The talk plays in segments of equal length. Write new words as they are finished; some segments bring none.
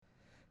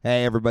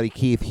Hey everybody,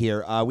 Keith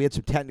here. We had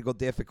some technical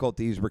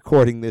difficulties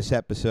recording this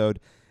episode.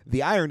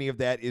 The irony of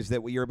that is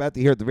that what you're about to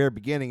hear at the very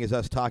beginning is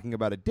us talking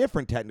about a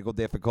different technical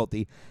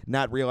difficulty,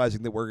 not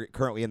realizing that we're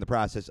currently in the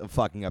process of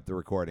fucking up the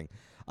recording.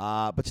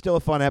 But still a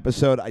fun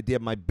episode. I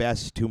did my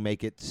best to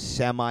make it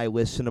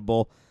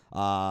semi-listenable,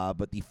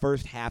 but the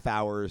first half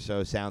hour or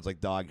so sounds like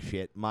dog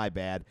shit. My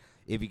bad.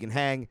 If you can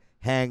hang.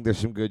 There's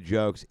some good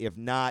jokes. If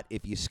not,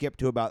 if you skip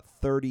to about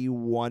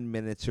 31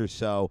 minutes or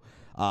so,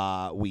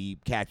 we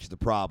catch the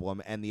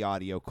problem and the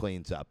audio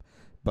cleans up.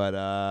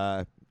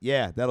 But,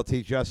 yeah, that'll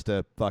teach us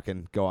to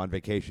fucking go on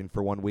vacation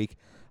for 1 week.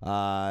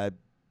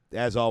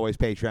 As always,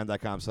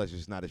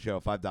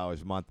 patreon.com/thisisnotashow,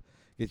 $5 a month.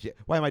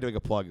 Why am I doing a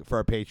plug for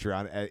our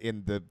Patreon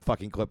in the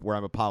fucking clip where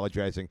I'm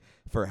apologizing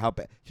for how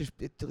bad?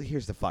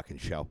 Here's the fucking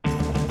show.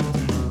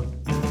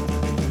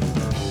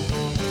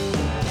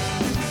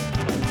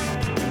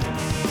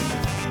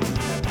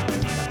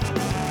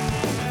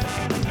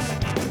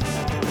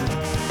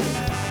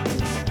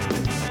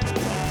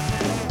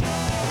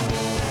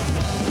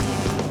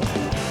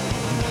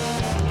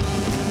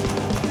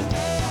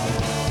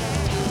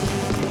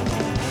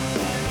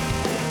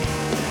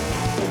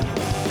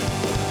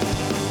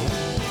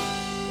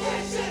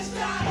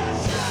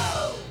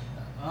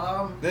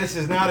 This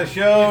is not a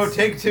show.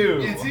 Take two.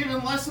 It's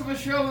even less of a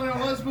show than it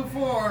was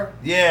before.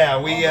 Yeah,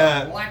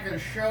 Like a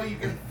show you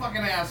can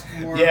fucking ask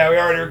for. Yeah, we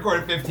already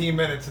recorded 15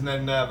 minutes, and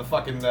then the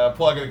fucking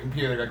plug of the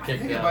computer got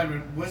kicked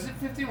out. Was it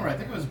 15 or I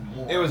think it was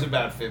more? It was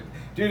about 50.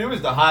 Dude, it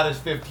was the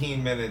hottest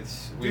 15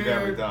 minutes we've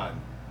ever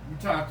done. We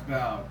talked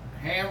about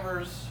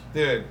hammers.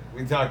 Dude,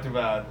 we talked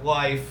about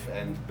life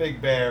and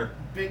Big Bear.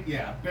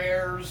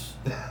 Bears.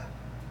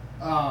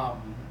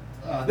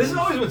 This is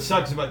always what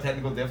sucks about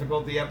technical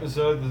difficulty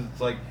episodes. Is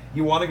it's like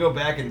you want to go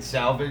back and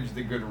salvage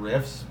the good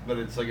riffs, but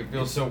it's like it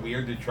feels so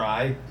weird to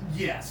try.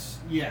 Yes.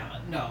 Yeah.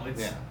 No.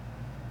 It's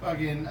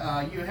fucking.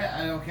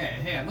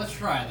 Let's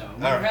try though.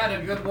 We had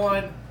a good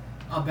one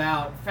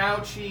about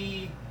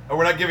Fauci. Oh,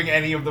 we're not giving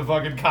any of the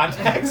fucking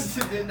context.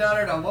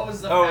 No. What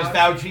was the? Oh, it was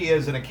Fauci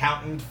as an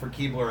accountant for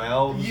Keebler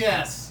Elves.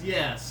 Yes.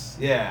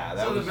 Yeah,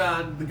 that was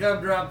about the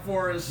gumdrop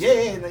forest.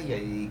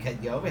 You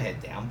cut your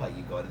overhead down, but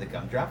you go to the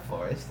gumdrop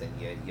forest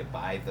and you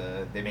buy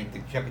they make the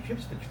chocolate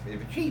chips for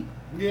cheap.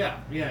 Yeah.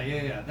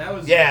 That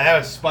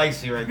was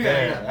spicy right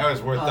there. Yeah. That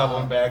was worth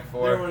doubling back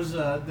for. There was we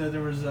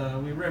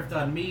riffed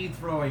on me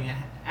throwing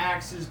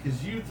axes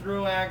because you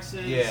threw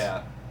axes.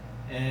 Yeah.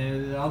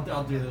 And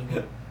I'll do this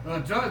one.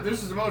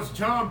 This is the most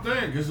charmed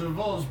thing because it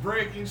involves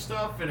breaking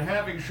stuff and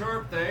having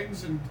sharp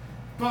things and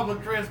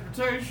public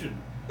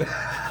transportation.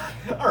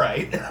 All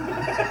right.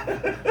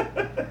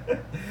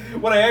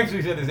 What I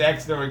actually said is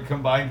accidentally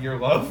combined your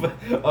love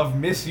of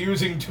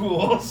misusing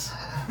tools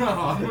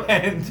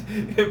and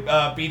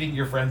beating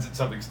your friends at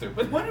something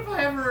stupid. When have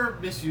I ever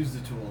misused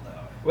a tool,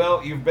 though?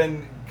 Well, you've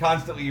been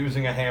constantly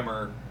using a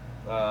hammer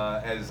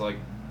as, like,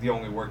 the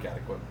only workout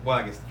equipment. Well,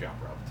 I guess the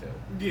jump rope, too.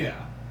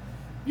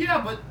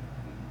 Yeah, but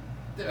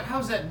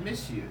how's that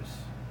misuse?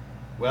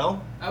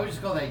 Well, I would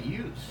just call that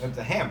use. It's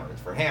a hammer.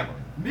 It's for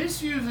hammering.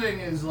 Misusing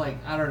is like,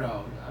 I don't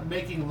know,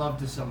 making love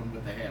to someone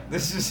with a hammer.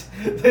 This is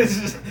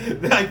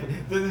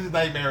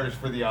nightmarish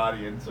for the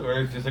audience,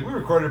 where it's just like, we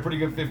recorded a pretty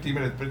good 15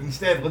 minutes, but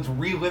instead, let's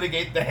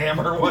relitigate the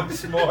hammer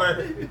once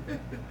more.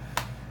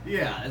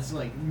 Yeah, it's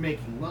like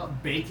making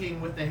love,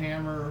 baking with the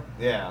hammer.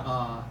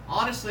 Yeah.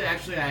 Honestly,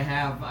 actually, I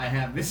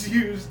have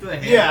misused the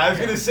hammer. Yeah, I was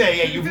gonna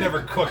say, you've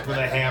never cooked with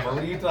a hammer.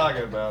 What are you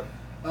talking about?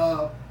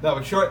 No,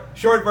 but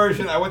short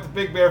version, I went to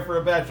Big Bear for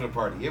a bachelor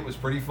party. It was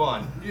pretty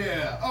fun.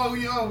 Yeah. Oh,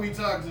 we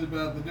talked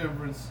about the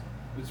difference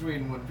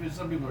between when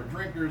some people are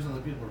drinkers and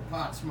other people are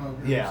pot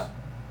smokers. Yeah.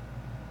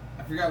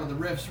 I forgot what the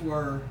riffs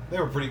were. They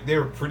were pretty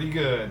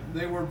good.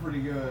 They were pretty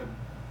good.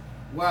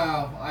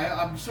 Wow.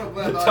 I'm so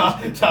glad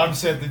Tom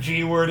said the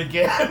G word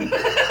again.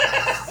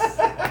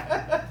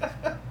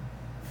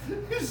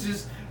 It's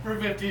just for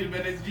 15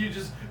 minutes you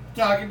just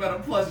talking about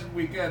a pleasant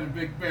weekend in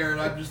Big Bear, and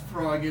I'm just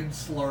throwing in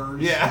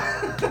slurs.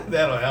 Yeah,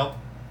 that'll help.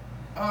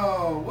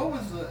 Oh, what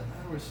was the?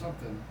 There was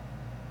something.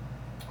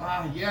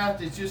 Yeah,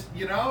 it's just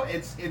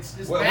it's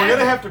just. Well, we're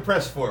gonna have to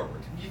press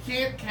forward. You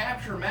can't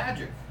capture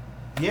magic.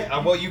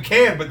 Yeah, well, you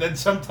can, but then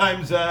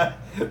sometimes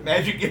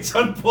magic gets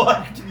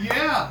unplugged.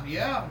 Yeah.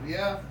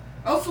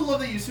 I also love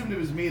that you assumed it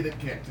was me that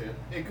kicked it.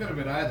 It could have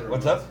been either.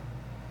 What's up?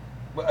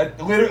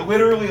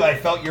 Literally, I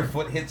felt your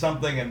foot hit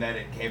something, and then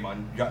it came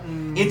on.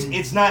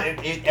 It's not.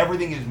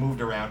 Everything is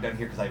moved around down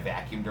here because I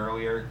vacuumed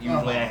earlier.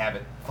 Usually, I have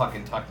it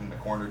fucking tucked in the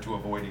corner to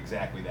avoid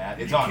exactly that.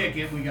 If it's you on. Kick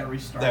it. We gotta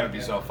restart. That would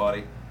be so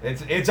funny.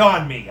 It's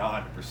on me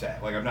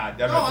 100%. Like I'm not.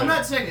 I'm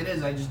not saying it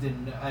is. I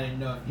didn't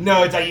know.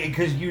 No, it's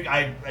because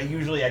I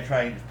usually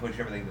try and just push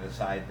everything to the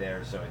side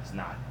there, so it's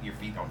not your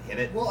feet don't hit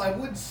it. Well, I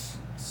would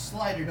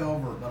slide it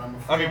over, but I'm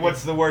afraid. I mean,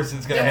 what's the worst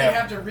that's gonna happen?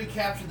 happen? Then we have to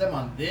recapture them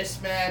on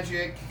this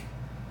magic.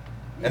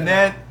 And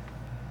then,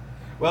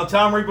 well,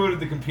 Tom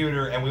rebooted the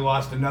computer, and we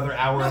lost another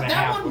hour and a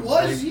half. That one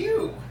was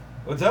you.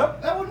 What's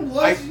up? That one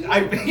was you.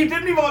 You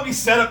didn't even let me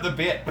set up the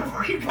bit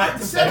before you got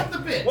to Set up the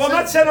bit. Well, I'm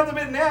not set up the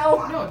bit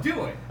now. No,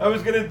 do it. I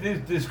was going to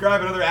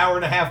describe another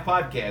hour-and-a-half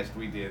podcast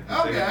we did.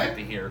 That they Okay. get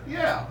to hear.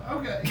 Yeah.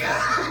 Okay.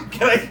 Yeah.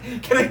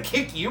 Can I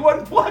kick you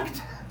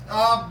unplugged?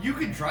 You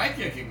can try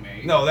kicking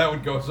me. No, that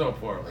would go so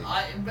poorly.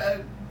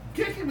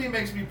 Kicking me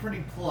makes me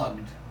pretty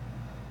plugged.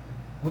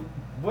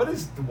 What?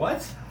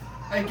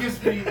 It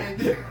gives me.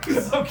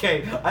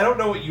 Okay, I don't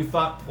know what you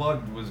thought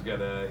plugged was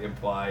gonna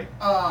imply.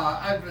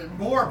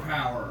 More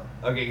power.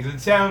 Okay, because it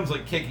sounds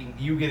like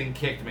you getting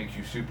kicked makes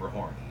you super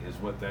horny, is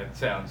what that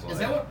sounds like. Is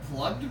that what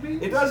plugged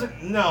means? It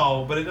doesn't,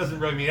 no, but it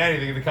doesn't really mean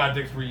anything in the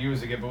context we're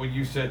using it. But when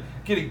you said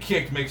getting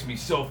kicked makes me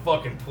so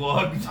fucking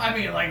plugged, I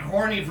mean, like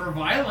horny for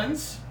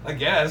violence, I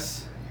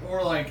guess.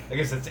 or like. I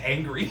guess that's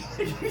angry.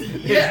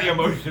 Yeah. Is the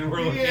emotion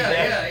we're looking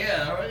at.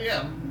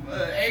 Yeah.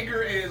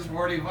 Anger is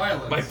horny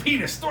violence. My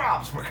penis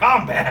throbs for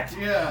combat.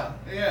 Yeah.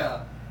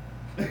 Yeah.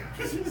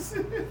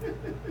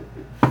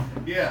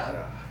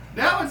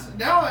 Now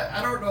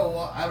I don't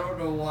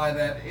know why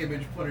that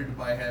image put into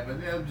my head, but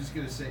I'm just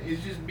gonna say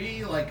it's just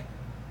me like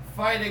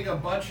fighting a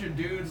bunch of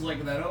dudes like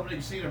in that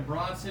opening scene of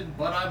Bronson,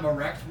 but I'm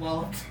erect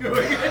while I'm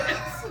doing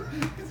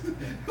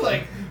it.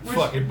 Like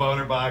Fucking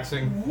boner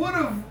boxing. would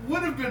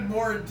have been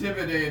more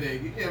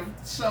intimidating if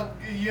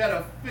you had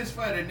a fist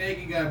fight a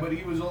naked guy, but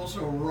he was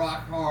also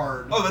rock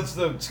hard. Oh, that's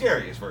the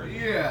scariest version.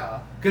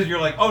 Yeah. Because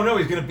you're like, oh no,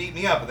 he's gonna beat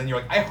me up, and then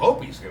you're like, I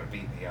hope he's gonna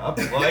beat me up.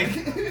 Like,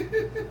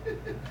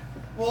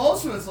 Well,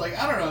 also it's like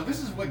I don't know.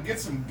 This is what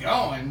gets him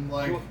going.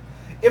 Like,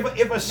 if a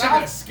it's not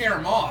gonna soft scare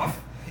him off.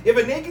 if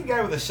a naked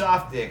guy with a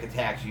soft dick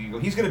attacks you, you go,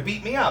 he's gonna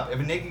beat me up. If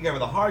a naked guy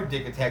with a hard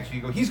dick attacks you,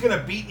 you go, he's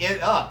gonna beat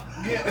it up.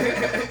 Yeah.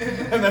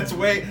 And that's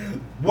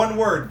one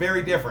word,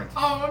 very different.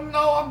 Oh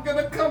no, I'm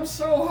gonna come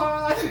so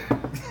hard.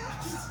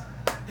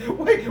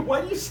 Wait,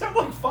 why do you sound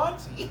like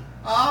Fonzie?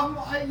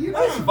 You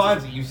Not even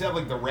Fonzie. You sound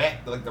like the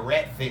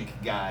rat think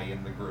guy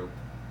in the group.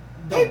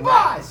 The Hey,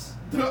 boss.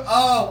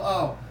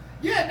 Oh.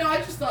 Yeah, no, I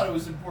just thought it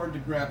was important to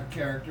grab a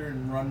character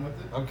and run with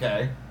it.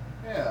 Okay.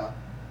 Yeah.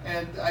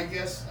 And I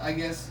guess I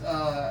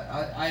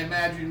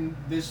imagine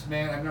this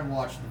man. I've never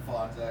watched the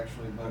Fonz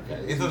actually, but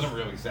Okay. It doesn't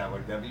really sound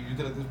like that, but you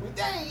did it this way.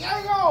 Hey,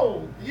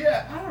 yo!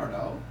 Yeah, I don't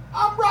know.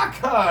 I'm rock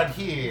hard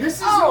here. This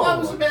is what I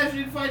was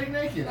imagining fighting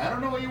naked. I don't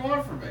know what you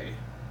want from me.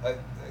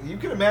 You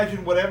can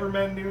imagine whatever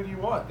men nude you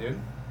want, dude.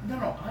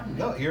 No, I'm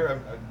No, naked.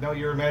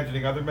 you're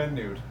imagining other men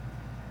nude.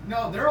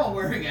 No, they're all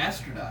wearing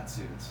astronaut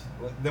suits.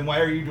 Then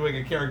why are you doing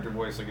a character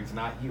voice like it's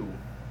not you?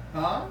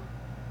 Huh?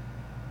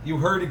 You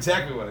heard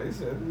exactly what I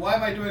said. Why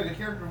am I doing a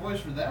character voice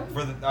for them?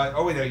 For the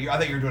oh wait, no, I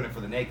thought you were doing it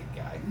for the naked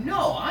guy.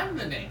 No, I'm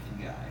the naked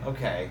guy.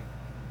 Okay.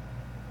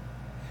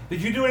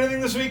 Did you do anything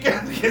this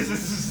weekend? Because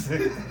this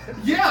is.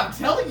 Yeah, I'm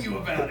telling you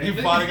about it.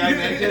 You fought a guy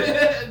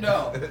naked?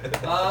 No.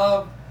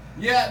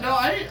 Yeah, no,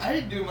 I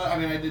didn't do much. I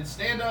mean, I did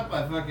stand up.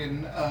 I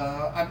fucking.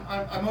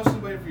 I'm mostly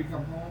waiting for you to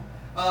come home.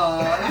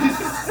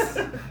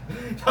 I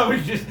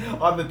was just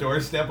on the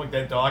doorstep like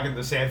that dog in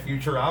the Sad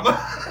Futurama.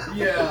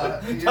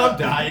 Yeah. Tom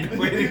died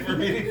waiting for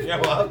me to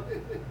show up.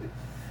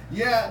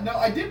 Yeah, no,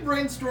 I did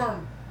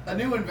brainstorm a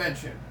new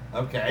invention.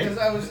 Okay.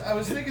 Because I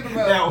was thinking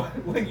about. Now,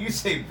 when you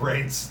say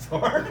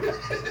brainstorm,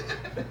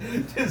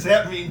 does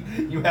that mean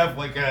you have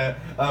like a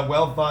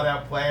well thought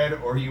out plan,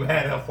 or you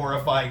had a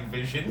horrifying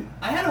vision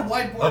I had a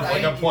whiteboard. of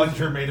like a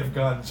plunger made of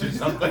guns or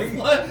something?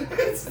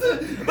 It's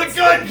The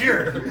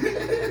Gunger!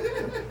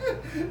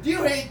 Do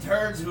you hate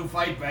turds who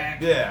fight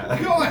back? Yeah.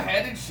 Go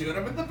ahead and shoot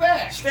them in the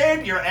back.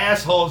 Stand your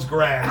asshole's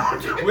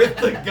ground with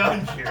the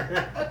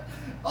Gunger.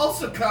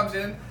 Also comes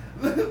in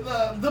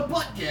the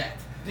butt gat.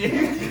 Do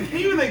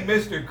you think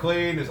Mr.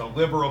 Clean is a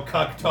liberal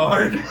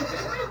cucktard?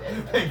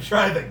 And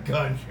try the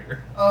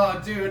Gunger. Oh,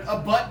 dude, a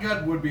butt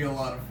gun would be a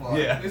lot of fun.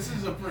 Yeah. This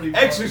is a pretty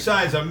fun.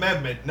 Exercise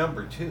Amendment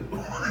number 2.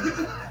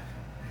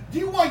 Do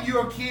you want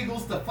your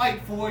Kegels to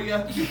fight for you?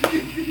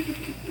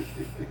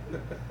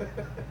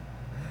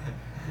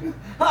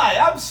 Hi,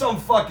 I'm some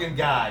fucking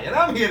guy, and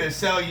I'm here to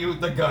sell you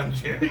the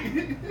Gunger.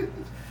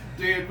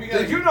 Dude, we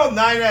gotta. Did you know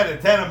 9 out of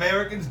 10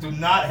 Americans do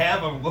not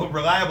have a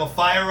reliable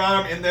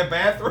firearm in their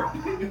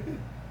bathroom?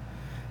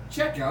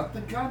 Check out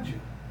the Gunja.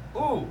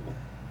 Ooh.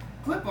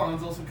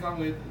 Clip-ons also come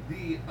with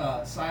the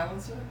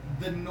silencer,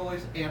 the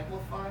noise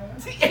amplifier.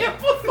 The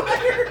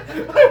amplifier?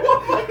 I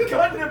want my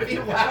gun to be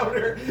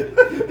louder.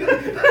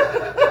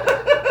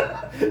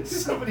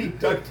 Somebody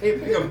duct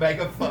taping a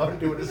megaphone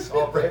to an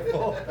assault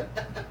rifle.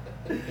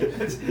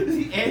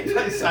 The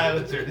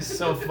anti-silencer is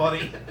so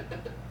funny.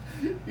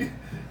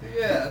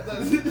 Yeah.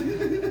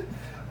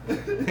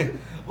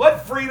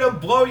 Let freedom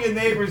blow your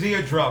neighbor's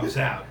eardrums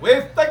out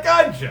with the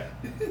Gunger.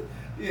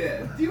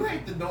 Yeah. Do you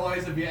hate the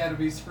noise of your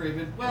enemy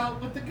screaming? Well,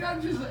 with the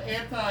Gunja's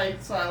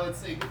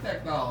anti-silencing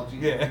technology,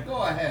 Yeah.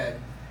 go ahead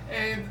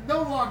and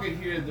no longer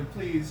hear the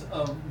pleas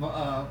of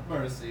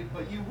mercy,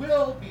 but you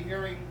will be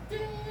hearing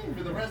ding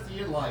for the rest of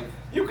your life.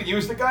 You can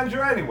use the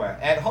Gunger anywhere.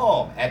 At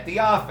home, at the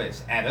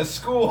office, at a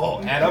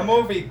school, at a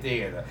movie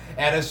theater,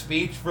 at a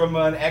speech from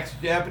an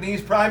ex-Japanese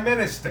prime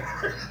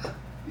minister.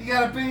 You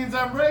got opinions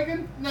on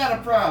Reagan? Not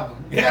a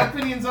problem. You got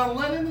opinions on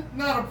Lenin?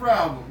 Not a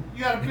problem.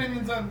 You got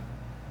opinions on...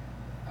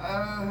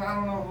 I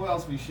don't know who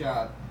else we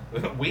shot.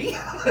 We?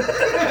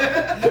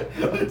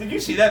 Did you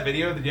see that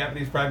video of the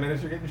Japanese Prime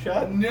Minister getting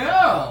shot?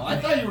 No! I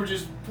thought you were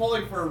just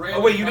pulling for a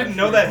random Oh, wait, you didn't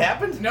know that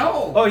happened?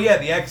 No! Oh, yeah,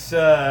 the ex,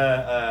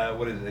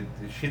 what is it,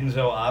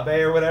 Shinzo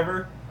Abe or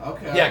whatever?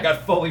 Okay. Yeah,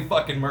 got fully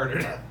fucking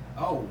murdered.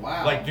 Oh,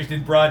 wow. Like, just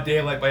in broad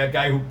daylight by a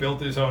guy who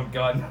built his own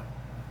gun.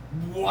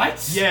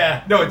 What?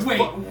 Yeah, no, it's... Wait,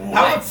 How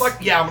what? the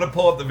fuck... Yeah, I'm gonna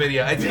pull up the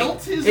video.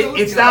 Built his own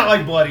It's gun? not,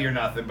 like, bloody or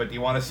nothing, but do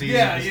you want to see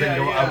Yeah, this yeah,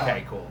 thing go... yeah.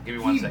 Okay, cool. Give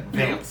me one He second.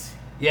 built?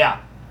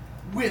 Yeah.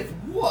 With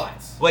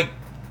what? Like,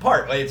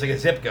 it's like a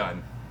zip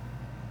gun.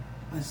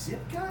 A zip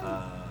gun?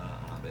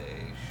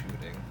 Abe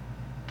shooting.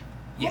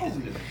 Yes.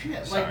 Holy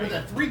shit. Sorry. Like with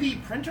a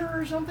 3D printer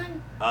or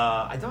something?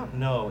 I don't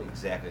know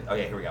exactly. Oh,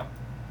 yeah, here we go.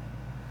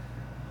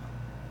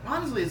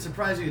 Honestly, it's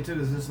surprising it took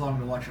us this long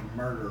to watch a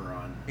murder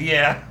run.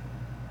 Yeah.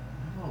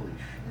 Holy shit.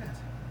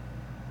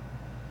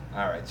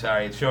 Alright,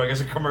 sorry, it's showing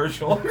us a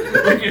commercial,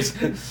 which is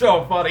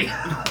so funny.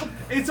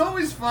 It's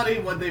always funny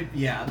when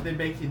they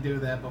make you do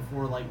that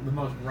before, like, the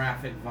most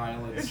graphic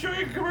violence. It's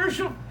showing a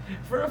commercial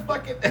for a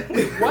fucking...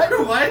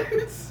 What? What?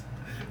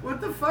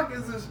 What the fuck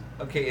is this?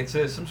 Okay, it's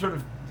some sort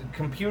of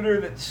computer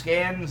that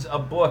scans a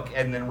book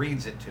and then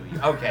reads it to you.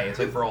 Okay, it's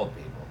like for old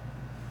people.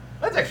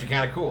 That's actually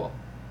kind of cool.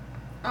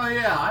 Oh,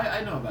 yeah,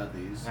 I know about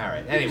these. All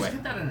right, You anyway. just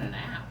get that in an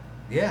app.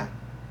 Yeah.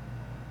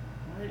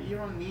 You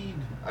don't need...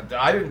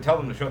 I didn't tell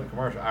them to show the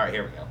commercial. All right,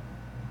 here we go.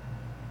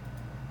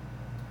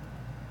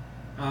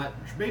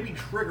 Maybe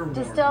trigger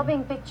warning.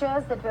 Disturbing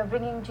pictures that we're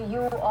bringing to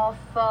you of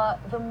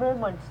the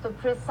moment, the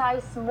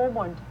precise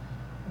moment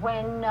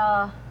when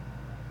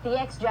the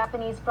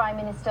ex-Japanese Prime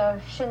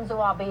Minister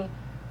Shinzo Abe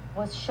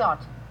was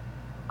shot.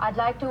 I'd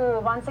like to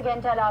once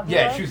again tell our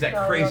viewers Yeah, choose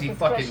that crazy your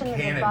fucking discretion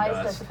is cannon advised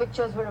dust. as the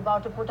pictures we're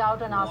about to put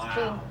out on our Wow.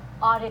 screen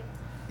are in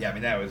Yeah, I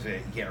mean, that was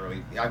it. You can't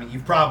really... I mean,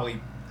 you've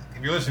probably...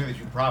 If you're listening to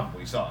this, you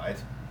probably saw it.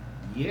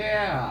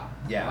 Yeah.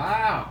 Yeah.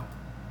 Wow.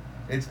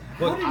 It's...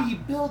 How Look, did he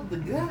build the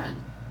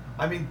gun?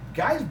 I mean,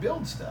 guys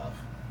build stuff.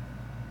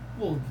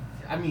 Well,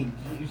 I mean...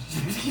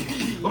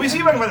 Let me see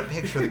if I can get a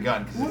picture of the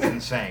gun, because it's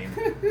insane.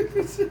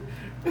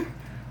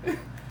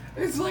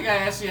 It's like I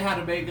asked you how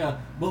to make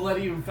a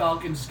Millennium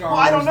Falcon Star Well,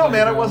 I don't Wars know,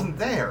 man. I Lego. wasn't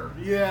there.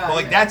 Yeah. But,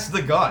 like, that's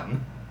the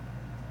gun.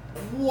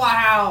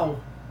 Wow.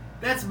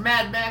 That's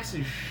Mad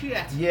Max's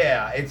shit.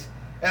 Yeah, it's...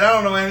 And I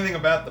don't know anything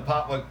about the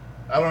pop... Like,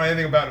 I don't know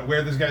anything about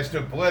where this guy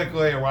stood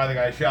politically or why the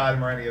guy shot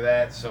him or any of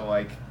that, so,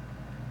 like...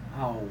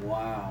 Oh,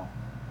 wow.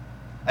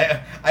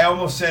 I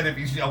almost said if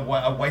he's a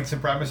white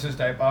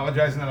supremacist, I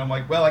apologize, and then I'm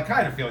like, well, I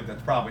kind of feel like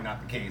that's probably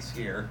not the case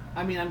here.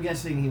 I mean, I'm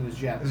guessing he was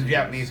Japanese. This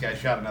Japanese guy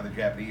shot another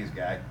Japanese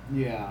guy.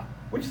 Yeah.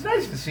 Which is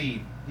nice to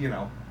see, you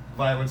know,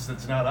 violence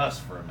that's not us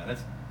for a minute.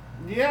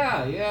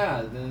 Yeah,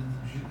 yeah. The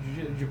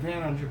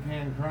Japan on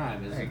Japan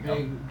crime is There a you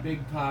go.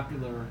 big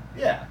popular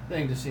Yeah.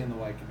 thing to see in the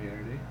white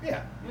community.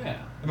 Yeah.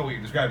 Yeah. I know what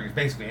you're describing is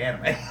basically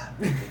anime.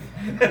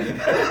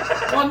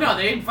 Well, no,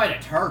 they didn't fight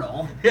a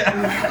turtle.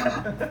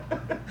 Yeah.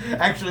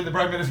 Actually, the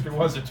Prime Minister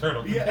was a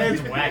turtle.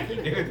 Japan's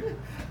wacky, dude.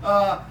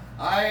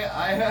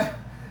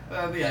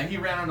 Yeah, he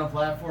ran on a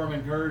platform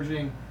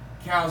encouraging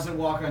cows that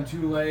walk on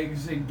two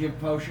legs and give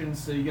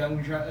potions to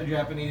young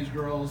Japanese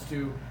girls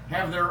to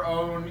have their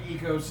own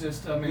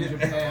ecosystem in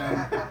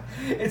Japan.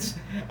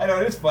 I know,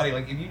 it's funny,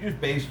 like, if you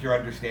just based your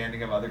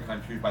understanding of other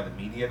countries by the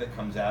media that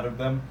comes out of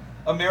them,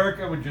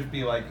 America would just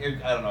be like,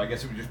 I don't know, I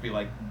guess it would just be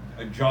like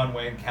a John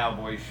Wayne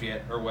cowboy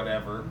shit or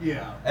whatever.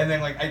 Yeah. And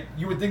then, like,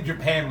 you would think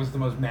Japan was the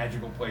most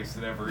magical place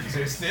that ever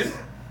existed.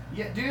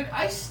 Yeah, dude,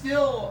 I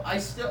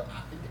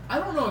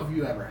don't know if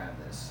you ever had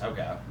this.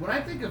 Okay. When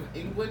I think of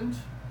England,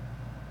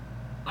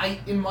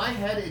 in my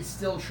head, it's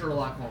still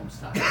Sherlock Holmes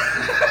time.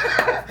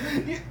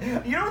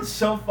 You know what's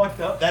so fucked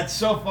up? That's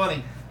so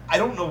funny. I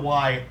don't know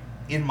why.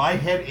 In my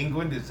head,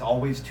 England is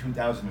always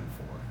 2004.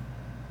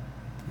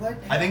 What?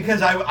 I think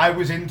because I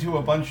was into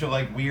a bunch of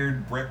like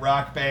weird Brit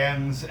rock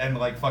bands and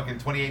like fucking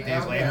 28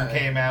 Days Later Okay.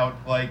 came out,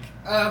 like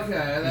Okay,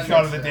 that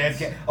Shaun of makes the Dead.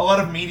 sense. A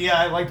lot of media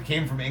I liked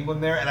came from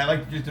England there, and I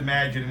like to just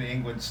imagine in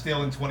England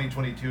still in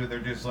 2022 they're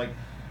just like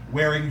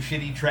wearing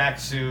shitty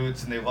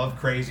tracksuits and they love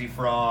Crazy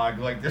Frog.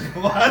 Like there's a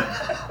lot.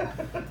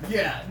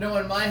 Yeah, no,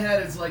 in my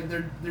head it's like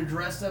they're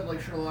dressed up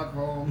like Sherlock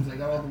Holmes. They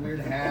got all the weird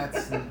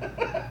hats and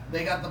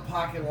they got the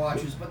pocket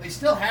watches, but they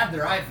still have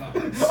their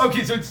iPhones.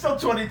 Okay, so it's still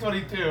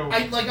 2022.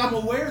 I'm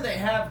aware they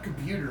have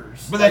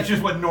computers. But that's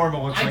just what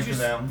normal looks I like to just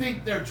them.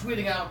 think they're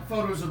tweeting out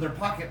photos of their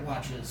pocket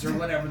watches or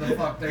whatever the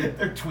fuck they're.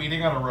 They're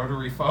tweeting on a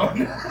rotary phone.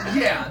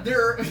 Yeah,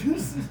 they're.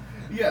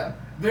 Yeah,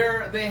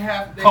 they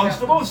have.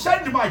 Constable,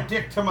 send my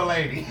dick to my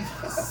lady.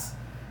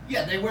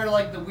 Yeah, they wear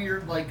like the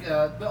weird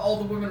all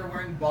the women are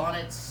wearing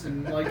bonnets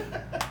and like,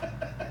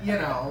 you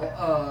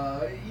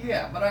know,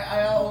 yeah. But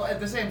I at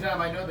the same time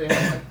I know they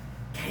have like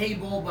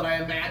cable, but I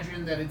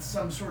imagine that it's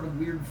some sort of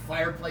weird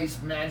fireplace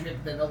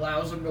magic that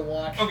allows them to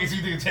watch. Okay, so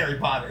you think it's Harry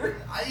Potter?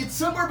 It's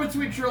somewhere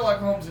between Sherlock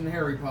Holmes and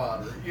Harry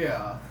Potter.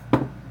 Yeah.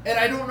 And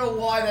I don't know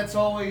why that's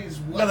always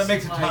what's No, that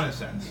makes a my- ton of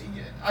sense.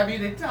 I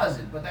mean, it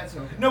doesn't, but that's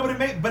okay. No,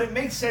 but it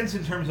makes sense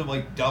in terms of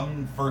like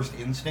dumb first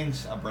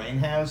instincts a brain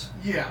has.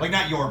 Yeah. Like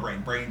not your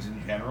brain, brains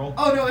in general.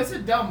 Oh no, it's a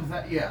dumb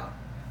thing. Yeah.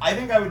 I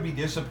think I would be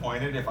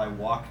disappointed if I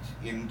walked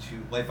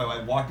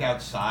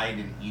outside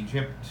in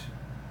Egypt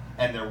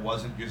and there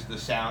wasn't just the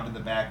sound in the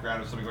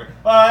background of somebody going,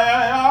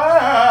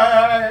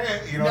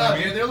 you know what I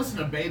mean? Dude, they're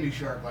listening to Baby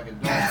Shark like a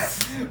dog.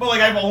 But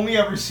like I've only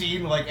ever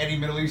seen like any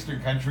Middle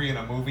Eastern country in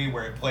a movie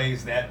where it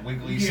plays that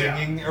wiggly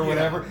singing or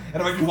whatever,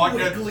 and if I just walked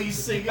wiggly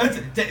singing.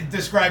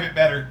 Describe it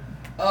better.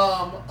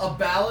 A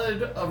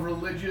ballad of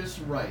religious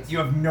rites. You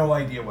have no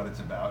idea what it's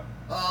about.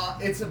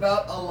 It's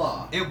about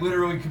Allah. It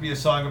literally could be a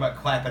song about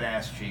clapping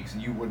ass cheeks,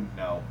 and you wouldn't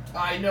know.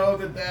 I know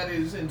that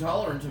is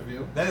intolerant of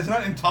you. That is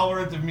not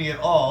intolerant of me at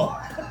all.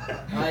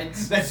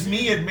 That's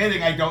me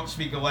admitting I don't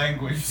speak a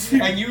language,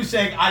 and you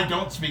saying I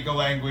don't speak a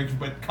language,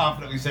 but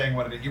confidently saying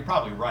what it is. You're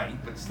probably right,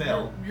 but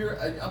still.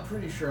 I'm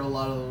pretty sure a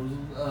lot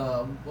of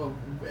those,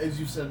 as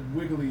you said,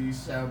 wiggly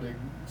sounding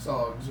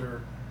songs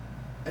are.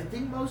 I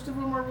think most of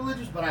them are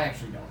religious, but I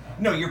actually don't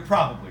know. No, you're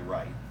probably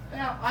right.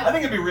 Yeah, I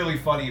think it'd be really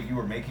funny if you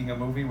were making a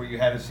movie where you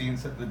had a scene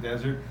set in the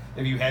desert,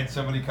 if you had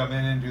somebody come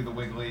in and do the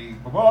wiggly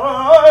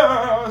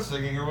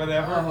singing or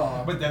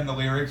whatever, but then the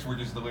lyrics were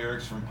just the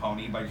lyrics from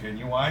Pony by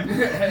Genuine,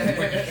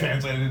 like just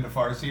translated into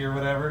Farsi or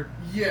whatever.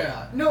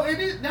 Yeah. No, it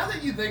is. Now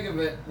that you think of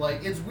it,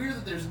 like, it's weird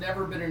that there's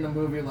never been in a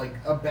movie like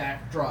a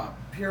backdrop,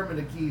 Pyramid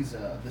of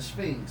Giza, the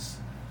Sphinx,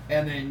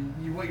 and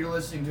then what you're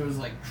listening to is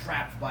like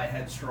Trapped by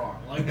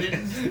Headstrong. Like,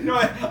 No,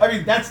 I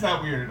mean that's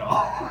not weird at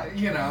all.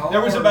 You know,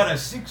 there was about a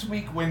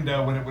 6-week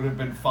window when it would have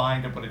been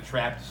fine to put a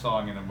Trapped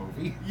song in a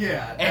movie.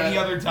 Yeah. Any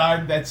other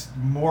time, that's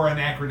more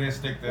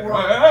anachronistic than.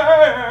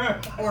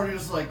 Or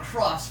just like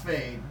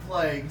crossfade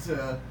playing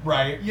to.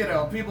 Right. You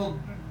know, people.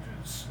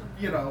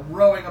 You know,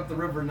 rowing up the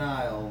River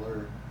Nile,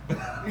 or.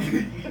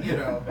 You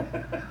know,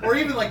 or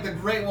even like the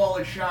Great Wall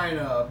of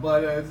China,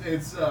 but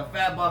it's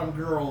Fat Bottom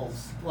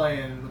Girls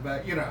playing in the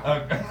back. You know.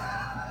 Okay.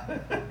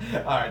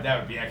 All right, that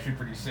would be actually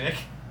pretty sick.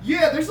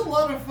 Yeah, there's a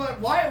lot of fun.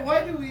 Why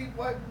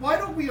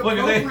don't we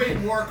appropriate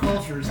more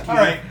cultures? Keith? All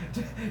right.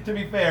 To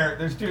be fair,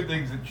 there's two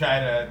things that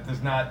China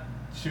does not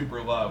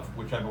super love,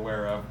 which I'm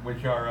aware of,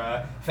 which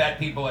are fat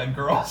people and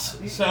girls.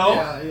 So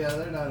yeah,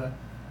 they're not a.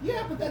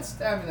 Yeah, but that's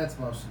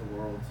most of the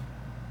world.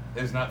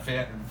 Is not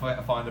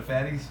fond of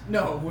fatties?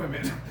 No,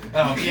 women.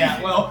 Oh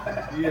yeah, well.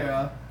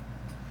 Yeah.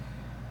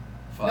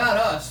 Fuck. Not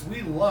us.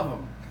 We love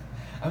them.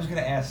 I was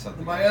gonna ask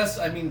something. By us,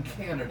 I mean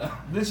Canada.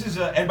 This is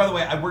and by the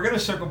way, we're gonna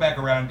circle back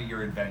around to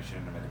your invention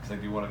in a minute because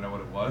I do want to know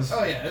what it was.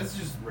 Oh yeah, it's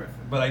just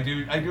riffing. But I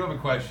do have a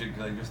question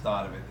because I just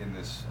thought of it in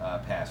this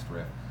past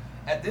riff.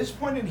 At this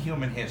point in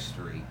human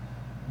history,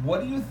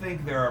 what do you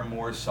think there are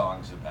more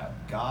songs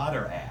about, God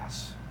or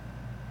ass?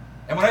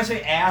 And when I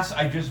say ass,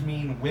 I just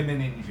mean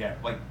women in general,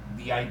 like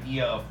the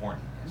idea of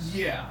horniness.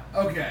 Yeah.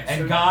 Okay.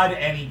 And so God,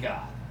 any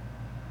God.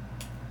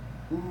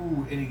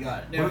 Ooh, any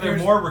God. Now, what are there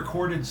more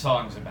recorded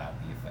songs about?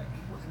 Do you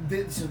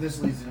think? So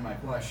this leads into my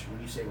question.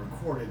 When you say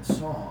recorded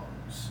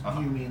songs,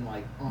 do you mean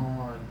like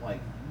on like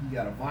you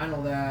got to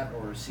vinyl that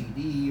or a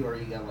CD or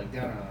you got like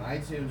down on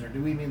iTunes, or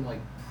do we mean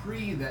like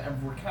pre that?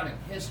 If we're counting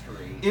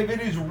history. If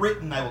it is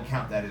written, I will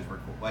count that as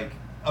like.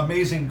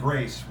 Amazing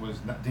Grace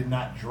did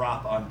not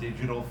drop on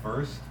digital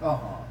first,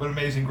 but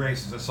Amazing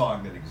Grace is a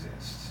song that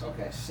exists.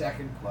 Okay,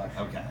 second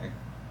question. Okay.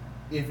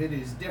 If it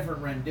is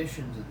different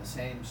renditions of the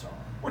same song.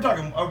 We're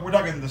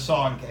talking the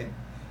song.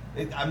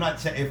 I'm not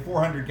saying if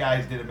 400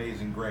 guys did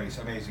Amazing Grace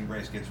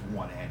gets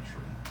one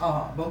entry.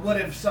 But what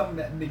if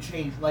some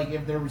change, like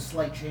if there were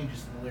slight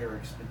changes in the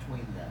lyrics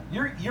between them?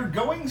 You're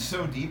going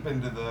so deep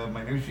into the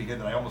minutiae here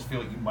that I almost feel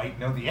like you might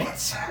know the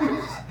answer.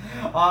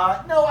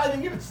 No, I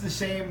think if it's the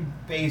same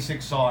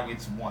basic song,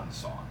 it's one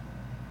song.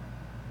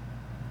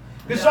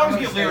 Because songs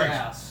get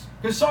lyrics.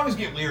 Because songs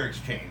get lyrics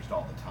changed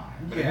all the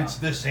time. But if it's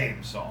the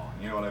same song,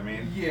 you know what I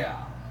mean?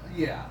 Yeah.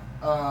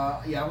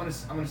 I'm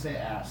gonna say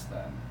ass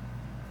then.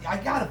 I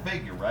gotta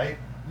figure, right?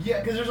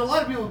 Yeah, because there's a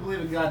lot of people who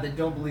believe in God that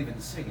don't believe in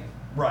singing.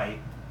 Right.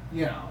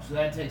 You know, so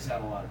that takes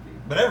out a lot of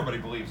people. But everybody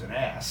believes in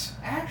ass.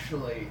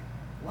 Actually,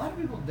 a lot of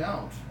people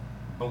don't.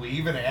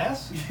 Believe in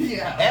ass?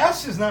 Yeah.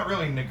 Ass is not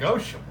really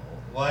negotiable.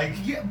 Like,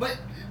 yeah, but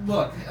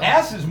look,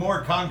 ass is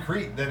more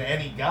concrete than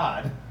any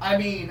god. I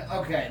mean,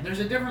 okay, there's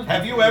a difference.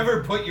 Have you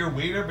ever put your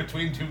wiener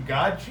between two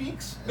god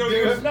cheeks? No,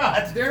 you have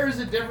not. There is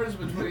a difference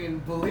between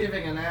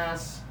believing in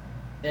ass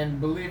and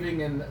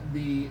believing in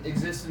the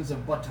existence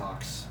of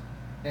buttocks.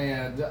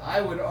 And I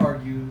would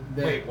argue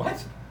that. Wait,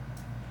 what?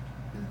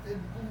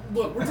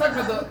 Look, we're talking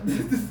about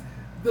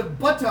the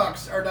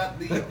buttocks are not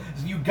the.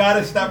 You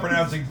gotta stop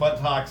pronouncing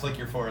buttocks like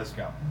you're Forrest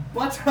Gump.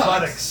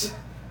 Buttocks.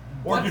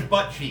 Or just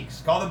butt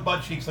cheeks. Call them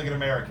butt cheeks like an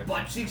American.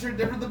 Butt cheeks are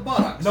different than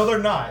buttocks. No, they're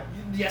not.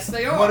 Yes,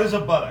 they are. What is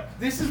a buttock?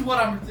 This is what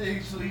I'm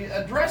actually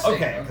addressing.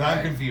 Okay,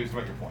 I'm confused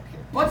about your point here.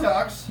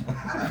 Buttocks.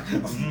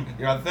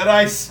 You're on thin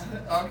ice.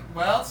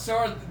 Well, so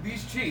are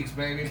these cheeks,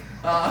 baby.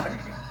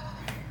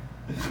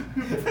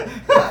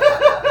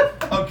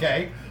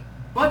 Okay.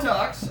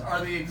 Buttocks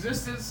are the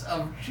existence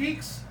of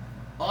cheeks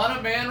on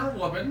a man or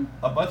woman.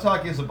 A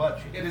buttock is a butt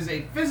cheek. It is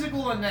a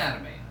physical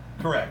anatomy.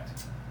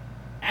 Correct.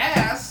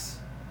 Ass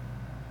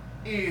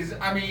is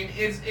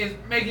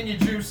making you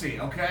juicy,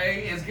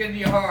 okay? It's getting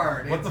you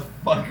hard. What the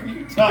fuck are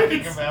you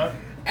talking about?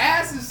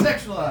 Ass is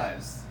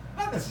sexualized.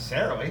 Not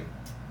necessarily.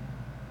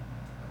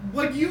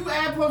 When you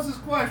posed this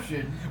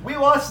question, We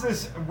lost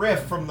this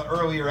riff from the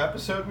earlier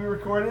episode we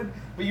recorded,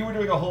 but you were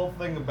doing a whole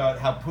thing about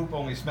how poop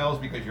only smells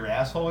because your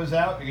asshole is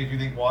out, because you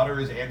think water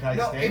is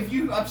anti-stink.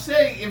 no, I'm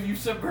saying if you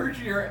submerge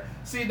your,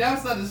 see, now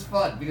it's not as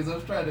fun because I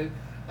was trying to,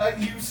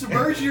 you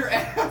submerge your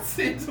ass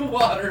into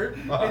water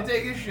and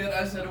take a shit,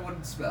 I said it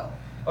wouldn't smell.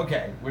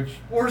 Okay, which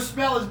Or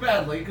smell as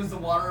badly because the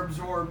water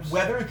absorbs.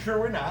 whether true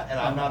or not, and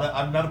I'm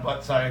not a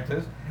butt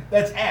scientist,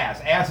 that's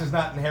ass. Ass is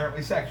not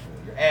inherently sexual.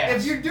 Your ass.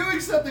 If you're doing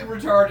something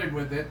retarded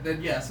with it,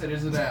 then yes, it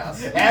is an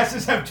ass.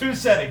 Asses have two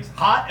settings: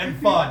 hot and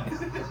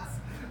fun.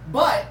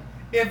 But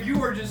if you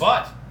were just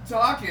But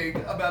talking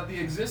about the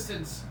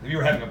existence, if you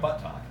were having a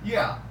butt talk,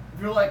 yeah,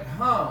 if you're like,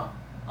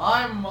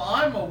 I'm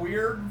a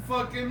weird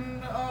fucking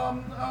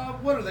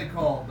what are they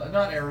called?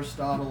 Not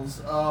Aristotle's.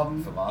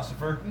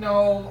 philosopher.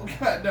 No,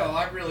 no,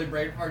 I'm really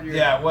brain fart here.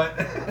 Yeah, what?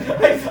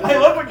 I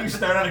love when you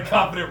start on a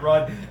confident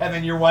run and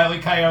then you're Wile E.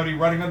 Coyote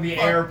running on the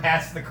air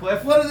past the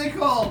cliff. What are they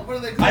called? What are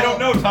they called? I don't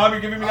know, Tom.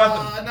 You're giving me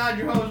nothing. Not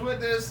Jehovah's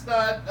Witness.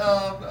 Not.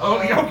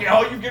 Okay.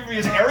 All you've given me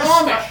is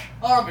Aristotle.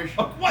 Amish.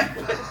 What?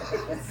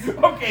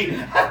 Okay.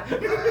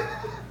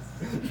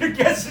 Your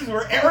guesses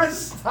were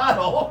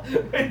Aristotle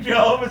and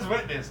Jehovah's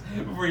Witness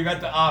before you got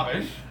to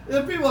Amish.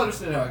 The people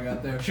understand how I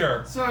got there.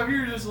 Sure. So if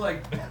you're just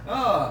like,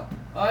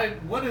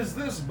 what is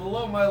this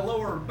below my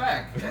lower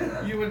back?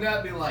 You would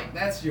not be like,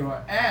 that's your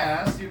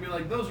ass. You'd be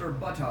like, those are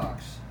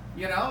buttocks.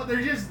 You know,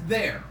 they're just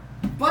there.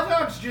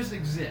 Buttocks just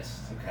exist.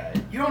 Okay.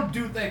 You don't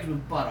do things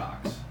with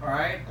buttocks, all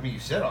right? I mean, you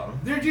sit on them.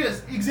 They're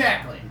just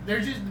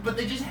but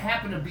they just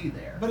happen to be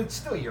there. But it's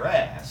still your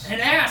ass.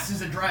 An ass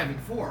is a driving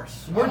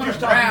force. We're I wanna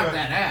just talking grab about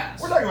that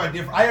ass. We're talking about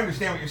different. I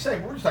understand what you're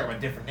saying. But we're just talking about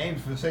different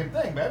names for the same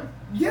thing, man.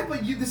 Yeah, but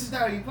this is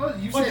not how you pose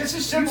it. You Well, said this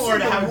is similar you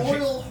to said how the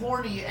royal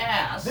horny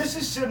ass. This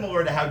is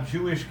similar to how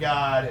Jewish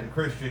God and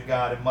Christian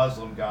God and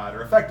Muslim God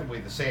are effectively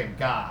the same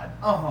God,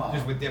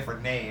 just with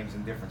different names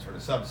and different sort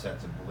of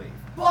subsets of belief.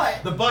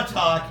 But The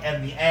buttock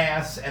and the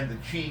ass and the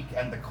cheek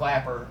and the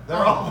clapper, they're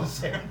all the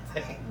same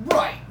thing.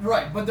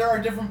 right, but there are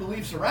different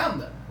beliefs around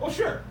them. Well,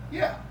 sure.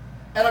 Yeah,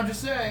 and I'm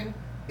just saying,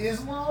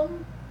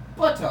 Islam,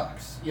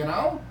 buttocks, you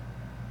know,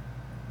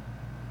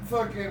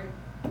 fucking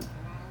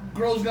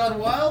Girls Gone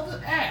Wild,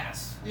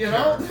 ass, you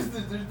know.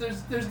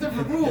 There's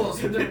different rules.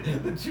 For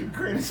different... The two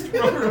greatest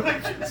world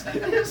religions,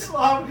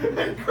 Islam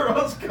and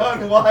Girls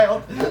Gone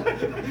Wild.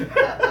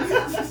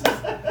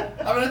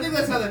 I mean, I think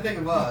that's how they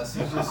think of us.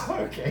 It's just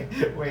Okay,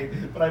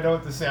 wait, but I know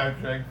what the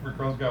soundtrack for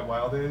Girls Gone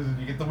Wild is, and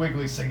you get the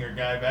Wiggly Singer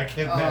guy back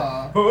in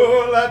there.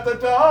 Who let the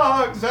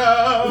dogs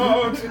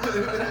out?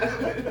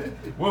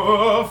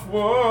 Woof,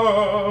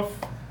 woof.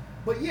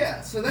 But yeah,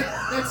 so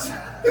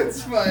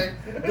that's my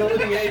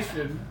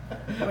delineation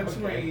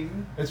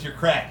between. It's your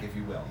crack, if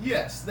you will.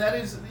 Yes, that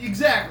is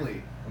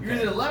exactly. You're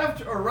Okay. either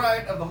left or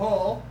right of the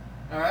hole.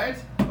 All right.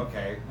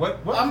 Okay, what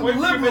I'm point are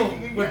you liberal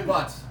making with again?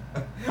 butts.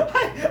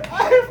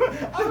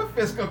 I'm a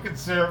fiscal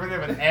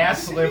conservative and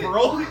ass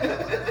liberal.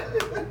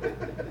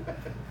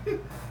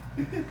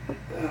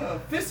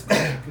 Fiscal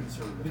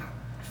conservative.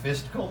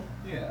 Fistical?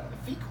 Yeah.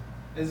 Fecal.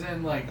 As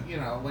in, like, you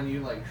know, when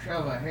you like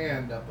shove a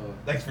hand up a.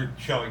 Thanks for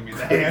showing me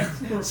the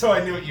hands, so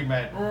I knew what you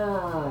meant. You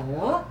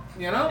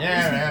know?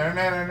 Yeah.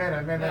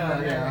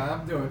 Yeah,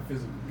 I'm doing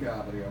physical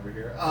comedy over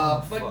here.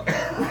 But.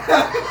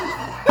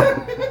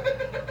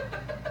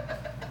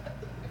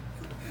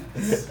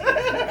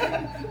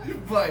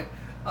 But,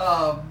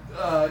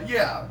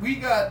 yeah, we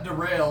got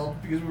derailed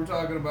because we were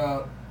talking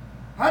about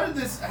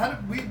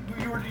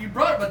you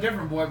brought up a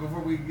different point before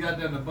we got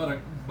down to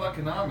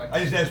Buckonomics. I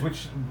just asked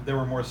which there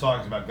were more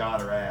songs about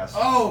God or ass.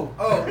 Oh,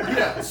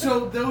 yeah.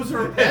 So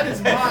that is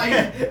mine.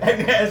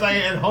 And as I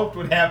had hoped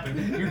would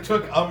happen, you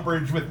took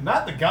umbrage with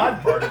not the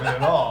God part of it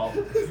at all,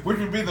 which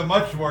would be the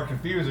much more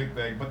confusing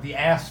thing, but the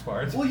ass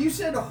part. Well, you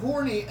said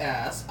horny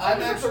ass.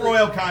 I'm actually the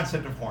royal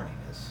concept of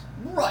horniness.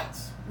 Right.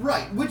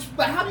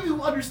 But how do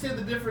you understand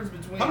the difference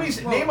between?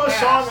 Name a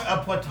song,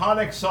 a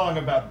platonic song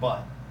about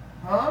butt.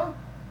 Huh?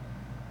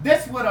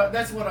 That's what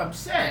I'm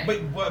saying. But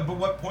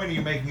what point are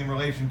you making in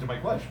relation to my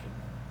question?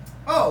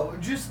 Oh,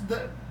 just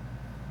the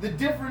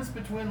difference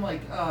between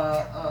like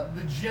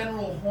the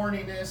general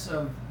horniness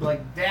of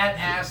like that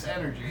ass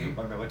energy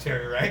My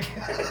military rank.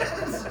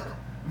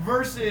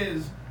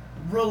 versus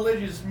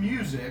religious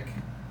music.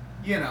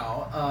 You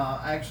know,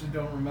 I actually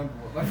don't remember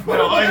what my point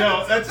No, was. I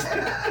know. That's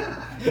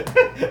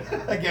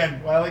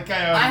again, Wile E.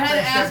 Coyote. I had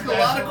to ask a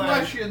lot of Life.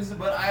 questions,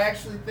 but I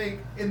actually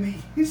think in the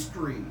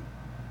history,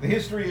 The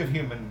history of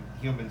human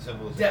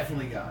civilization.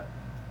 definitely got it.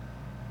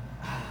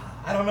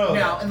 I don't know.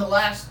 Now, in the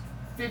last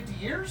 50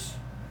 years,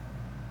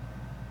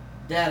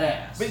 that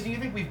ass. But do you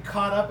think we've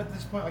caught up at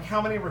this point? Like,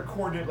 how many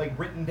recorded, like,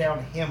 written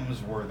down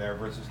hymns were there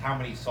versus how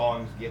many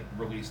songs get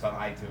released on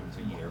iTunes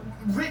a year?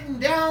 Written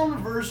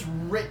down versus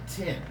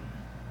written.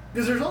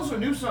 Because there's also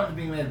new songs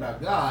being made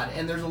about God,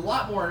 and there's a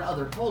lot more in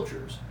other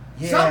cultures.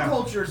 Some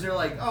cultures, they're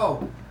like,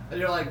 oh, and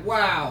you're like,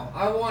 wow,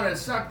 I want to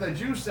suck the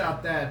juice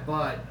out that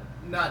butt.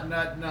 Nut,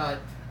 nut, nut.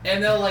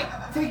 And they'll,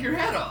 like, take your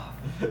head off.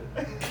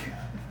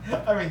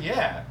 I mean,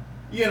 yeah.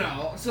 You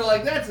know, so,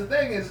 like, that's the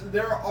thing is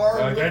there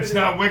are... that's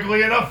not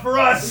wiggly enough for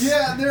us.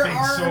 Yeah, there Big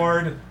are...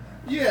 sword.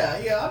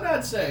 Yeah, I'm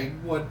not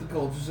saying what the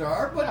cultures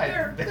are, but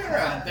they're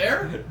out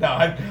there. No,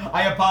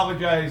 I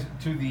apologize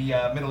to the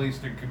Middle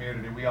Eastern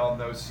community. We all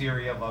know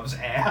Syria loves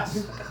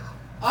ass.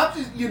 I'm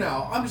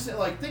just saying,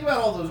 like, think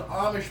about all those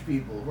Amish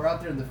people who are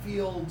out there in the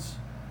fields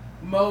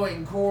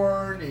mowing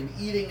corn and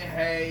eating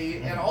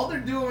hay, and all they're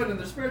doing in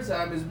their spare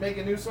time is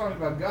making new songs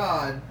about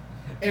God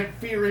and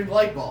fearing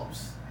light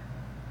bulbs.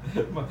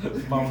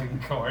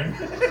 Mowing corn.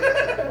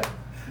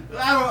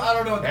 I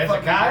don't know what the fuck.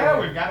 Hezekiah,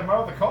 we've got to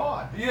mow the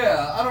corn.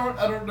 Yeah, I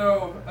don't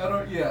know.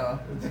 Yeah.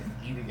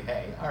 Eating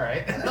hay. All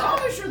right. The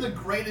Amish are the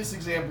greatest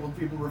example of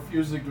people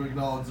refusing to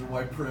acknowledge their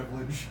white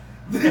privilege.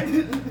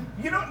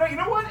 You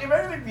know what? If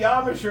anything, the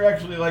Amish are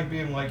actually like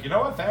being like, you know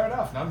what? Fair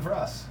enough. None for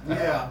us.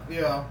 Yeah.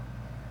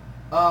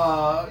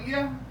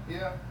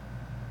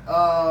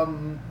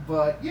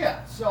 But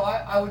yeah, so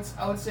I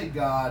would say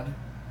God,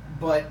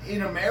 but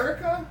in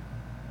America,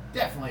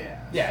 definitely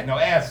ass. Yeah, no,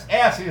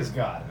 ass is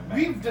God.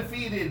 We've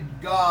defeated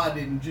God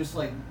in just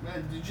in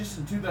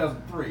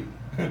 2003.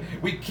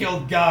 We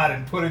killed God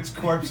and put its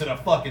corpse in a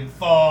fucking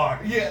thong.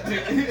 Yeah,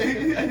 dude.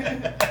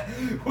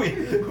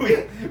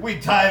 we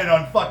tied it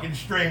on fucking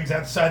strings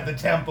outside the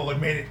temple and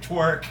made it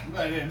twerk.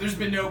 There's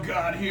been no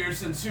God here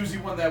since Susie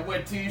won that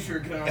wet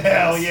T-shirt contest.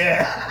 Hell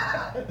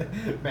yeah.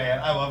 Man,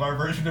 I love our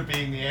version of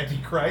being the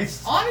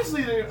Antichrist.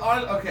 Honestly, dude,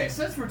 okay,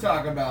 since we're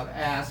talking about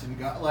ass and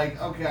God, like,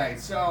 okay,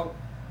 so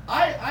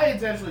I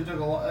intentionally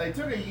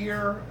took a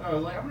year. I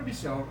was like, I'm gonna be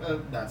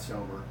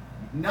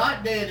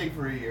not dating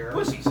for a year.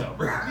 Pussy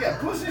sober. Yeah,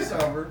 pussy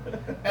sober,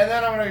 and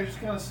then I'm gonna just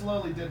kind of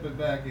slowly dip it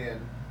back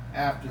in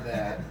after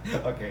that.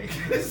 Okay.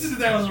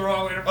 That was the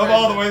wrong way to Of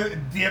all the way,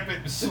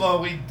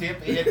 slowly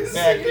dip it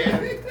back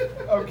in.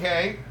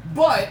 Okay.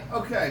 But,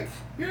 okay,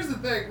 here's the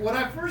thing. When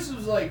I first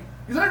was like,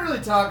 because I didn't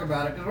really talk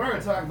about it, because whenever I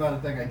talk about a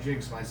thing, I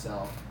jinx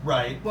myself.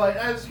 Right. But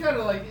I was kind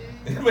of like...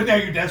 But now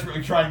you're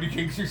desperately trying to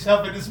jinx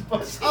yourself into some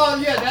pussy. Oh,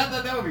 yeah,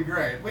 that would be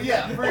great. But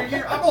yeah, for a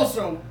year, I'm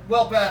also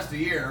well past a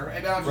year,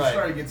 and now I'm just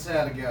starting to get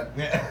sad again.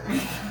 Yeah.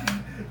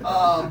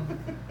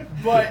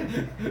 But...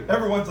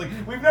 Everyone's like,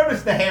 we've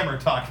noticed the hammer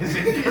talk has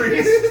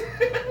increased.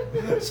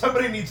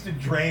 Somebody needs to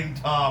drain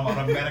Tom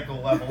on a medical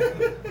level.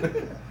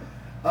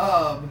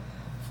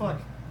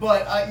 Fuck.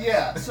 But,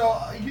 yeah, so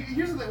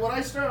here's the thing. When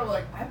I started,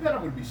 like, I bet I'm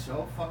going to be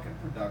so fucking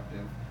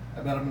productive.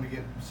 I bet I'm going to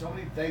get so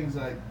many things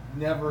I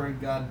never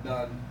got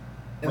done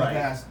in the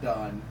past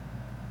done.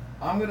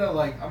 I'm going to,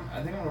 like,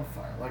 I think I'm going to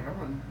fire. Like, I'm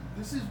going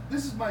to,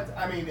 this is my,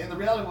 I mean, and the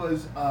reality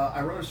was, I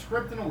wrote a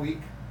script in a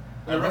week.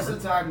 The rest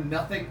of the time,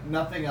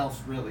 nothing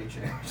else really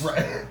changed.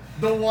 Right.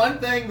 The one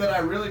thing that I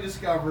really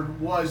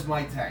discovered was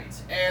my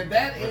tights. And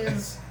that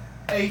is...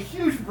 a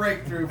huge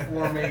breakthrough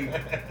for me,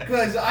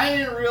 because I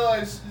didn't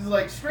realize,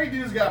 like, straight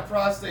dudes got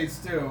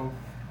prostates too,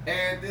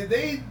 and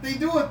they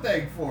do a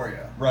thing for you.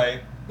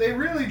 Right. They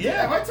really do.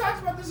 Yeah. Have I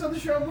talked about this on the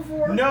show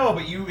before? No,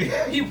 but you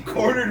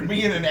cornered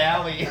me in an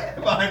alley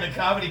behind a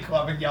comedy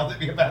club and yelled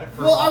at me about it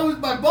for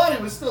my body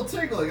was still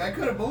tingling. I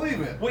couldn't believe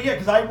it. Well, yeah,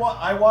 because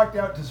I walked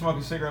out to smoke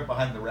a cigarette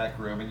behind the rec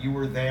room, and you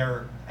were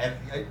there, and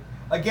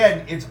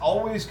again, it's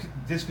always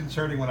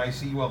disconcerting when I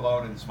see you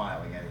alone and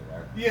smiling anywhere.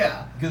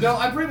 Yeah. No,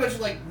 I pretty much,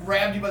 like,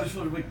 grabbed you by the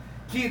shoulder, like,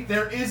 Keith,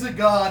 there is a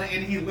God,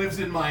 and he lives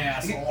in my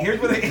asshole.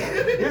 Here's what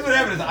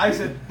happened is I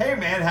said, hey,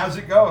 man, how's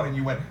it going? And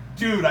you went,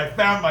 dude, I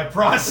found my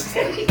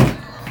prostate.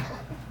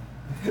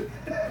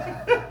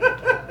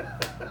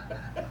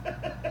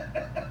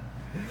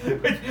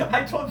 Which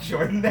I told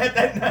Jordan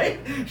that night.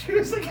 She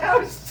was like,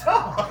 how's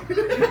Tom?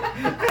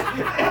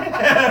 And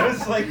I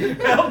was like,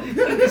 well, he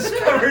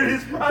discovered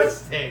his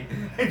prostate.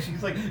 And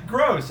she's like,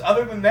 gross.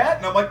 Other than that?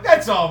 And I'm like,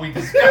 that's all we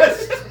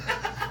discussed.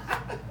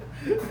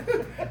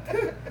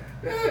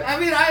 I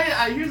mean,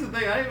 here's the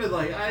thing. I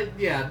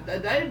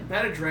didn't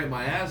penetrate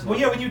my asshole. Well,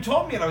 yeah, when you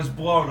told me it, I was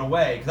blown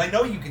away. Because I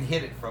know you can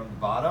hit it from the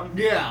bottom.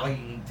 Yeah. Like,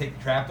 you can take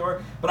the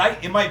trapdoor.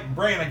 But in my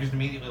brain, I just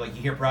immediately, like,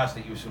 you hear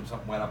prostate, you assume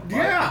something went up.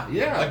 Yeah.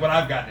 Like, when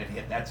I've gotten it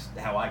hit, that's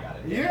how I got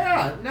it hit.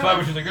 Yeah. No. So I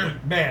was just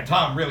like, man,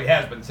 Tom really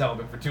has been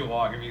celibate for too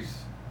long. And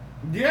he's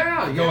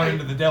going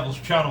into the devil's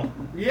channel.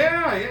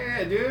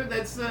 Yeah, dude.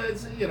 That's,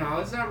 it's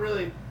not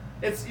really...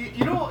 It's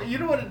you know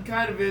what it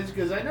kind of is,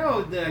 because I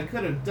know that I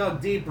could have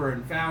dug deeper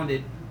and found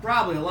it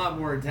probably a lot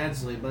more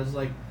intensely, but it's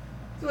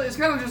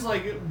kind of just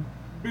like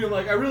being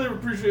like, I really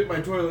appreciate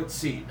my toilet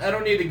seat. I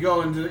don't need to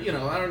go into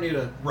I don't need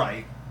to.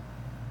 Right.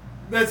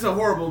 That's a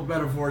horrible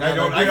metaphor.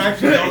 I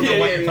actually don't know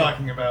what you're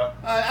talking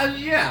about.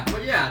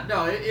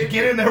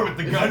 Get in there with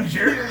the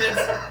Gunger.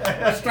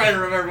 I was trying to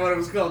remember what it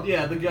was called.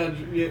 Yeah, the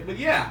Gunger. Yeah, but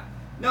yeah,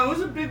 no, it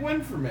was a big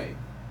win for me.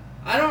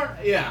 The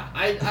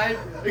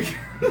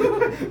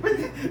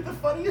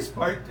funniest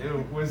part,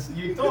 too, was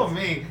you told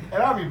me,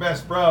 and I'm your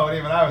best bro, and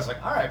even I was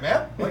like, all right,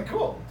 man, like,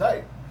 cool,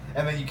 tight.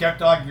 And then you kept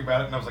talking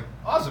about it, and I was like,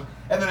 awesome.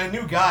 And then a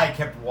new guy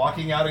kept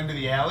walking out into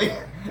the alley,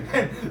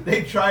 and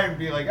they try and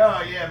be like,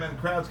 oh, yeah, man,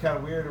 the crowd's kind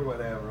of weird or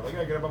whatever. Like,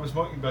 I get up on a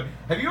smoking gun.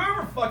 Have you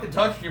ever fucking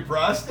touched your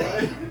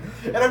prostate?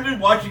 And I'm just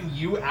watching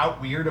you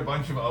out-weird a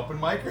bunch of open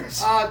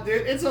micers.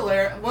 Dude, it's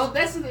hilarious. Well,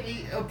 that's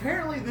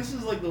apparently this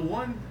is like the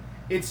one.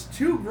 It's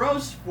too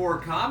gross for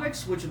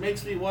comics, which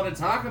makes me want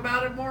to talk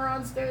about it more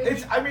on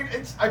stage.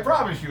 I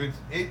promise you,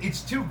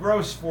 it's too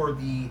gross for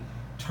the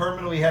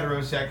terminally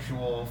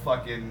heterosexual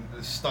fucking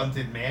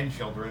stunted man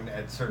children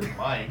at certain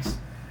mics.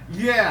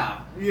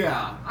 Yeah.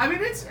 I mean,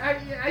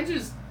 I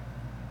just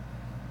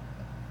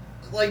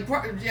like,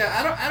 I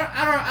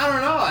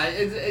don't know.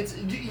 It's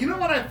you know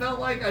what I felt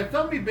like? I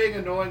felt me being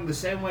annoying the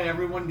same way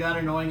everyone got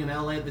annoying in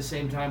LA at the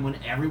same time when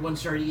everyone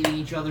started eating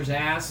each other's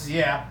ass.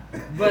 Yeah.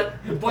 But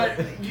you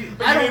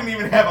didn't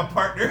even have a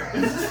partner.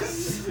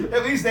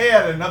 At least they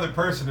had another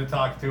person to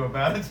talk to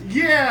about it.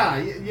 Yeah,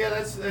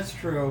 that's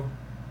true.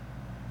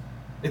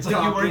 It's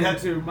like you learned how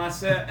to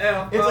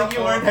myself. It's like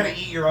you learned how to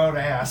eat your own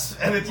ass,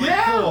 and it's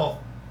like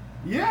cool.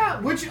 Yeah,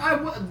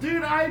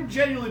 I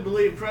genuinely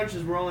believe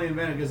crunches were only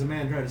invented because a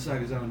man tried to suck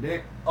his own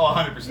dick. Oh,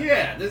 100%.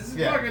 Yeah, this is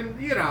fucking,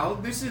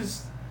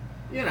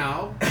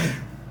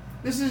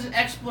 this is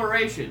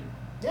exploration.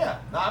 Yeah,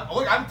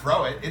 I'm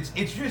pro it. It's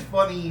just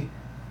funny.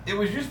 It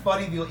was just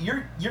funny.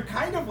 You're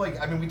kind of like,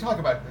 I mean, we talk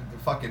about the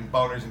fucking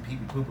boners and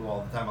pee-pee poo-poo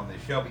all the time on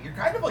this show, but you're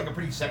kind of like a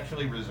pretty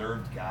sexually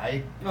reserved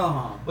guy.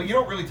 Uh-huh. Like, you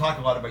don't really talk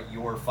a lot about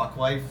your fuck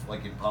life,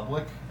 like, in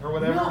public or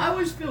whatever. No, I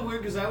always feel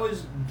weird because I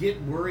always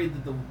get worried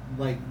that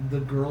the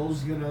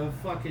girl's gonna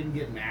fucking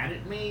get mad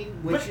at me,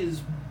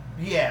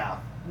 Yeah.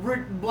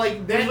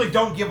 Like, that... Usually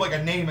don't give, like,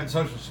 a name and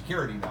social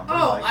security number.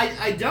 Oh,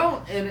 I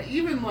don't, and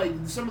even, like,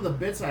 some of the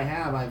bits I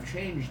have, I've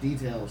changed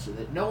details so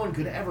that no one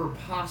could ever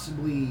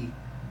possibly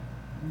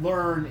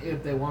learn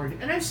if they wanted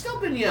to, and I've still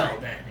been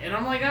yelled at, and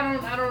I'm like,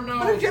 I don't know.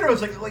 But in general,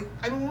 it's like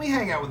I mean, when we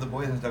hang out with the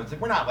boys and stuff, it's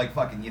like we're not like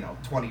fucking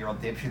 20-year-old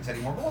dipshits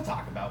anymore. But we'll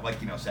talk about like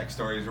sex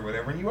stories or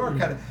whatever, and you are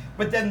kind of.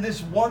 But then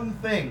this one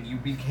thing, you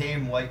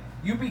became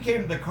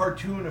the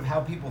cartoon of how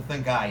people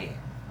think I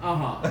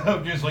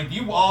am. Just like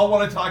you all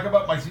want to talk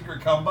about my secret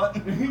cum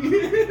button.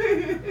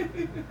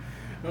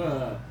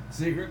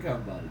 Secret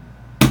cum button.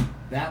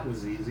 That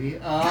was easy.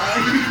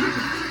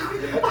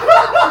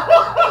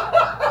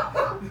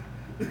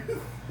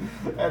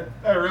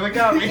 That really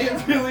got me.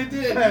 It really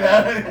did.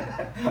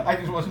 I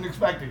just wasn't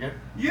expecting it.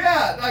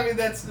 Yeah, I mean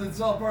that's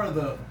all part of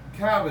the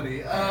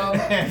comedy.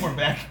 And we're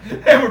back.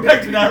 And we're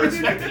back to not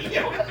respecting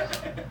you.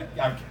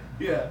 I'm kidding.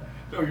 Yeah.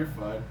 No, you're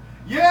fine.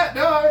 Yeah.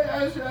 No,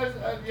 I was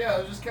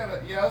just kind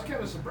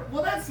of surprised.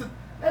 Well, that's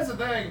the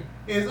thing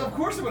is, of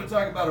course I'm going to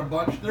talk about a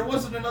bunch. There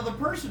wasn't another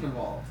person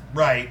involved.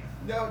 Right.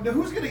 Now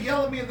who's going to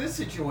yell at me in this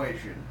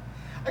situation?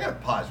 I got to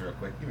pause real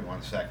quick. Give me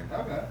 1 second.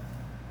 Okay.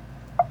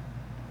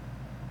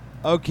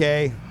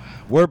 Okay,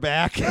 we're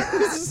back.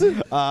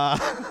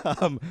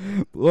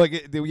 Look,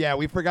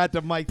 we forgot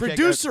to mic check.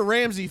 Producer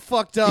Ramsey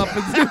fucked up.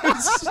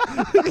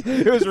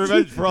 It was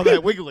revenge for all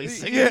that wiggly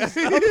singing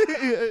stuff.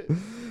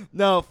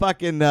 No,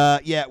 fucking,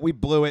 we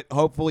blew it.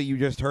 Hopefully you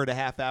just heard a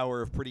half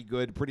hour of pretty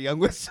good, pretty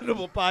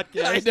unlistenable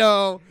podcast. I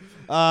know.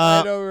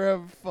 I know we're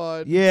having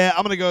fun. Yeah,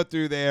 I'm going to go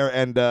through there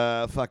and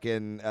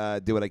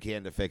do what I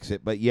can to fix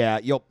it. But yeah,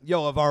 you'll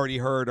have already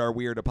heard our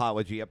weird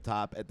apology up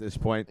top at this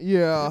point.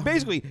 Yeah.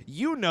 Basically,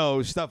 you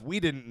know stuff we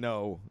didn't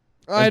know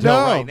I until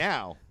know. right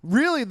now.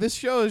 Really, this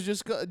show is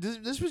just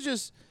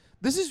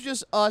this is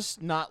just us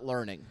not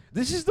learning.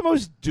 This is the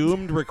most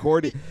doomed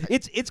recording.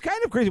 It's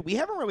kind of crazy. We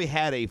haven't really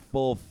had a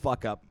full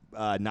fuck up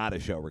not a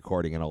show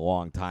recording in a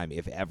long time,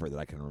 if ever, that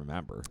I can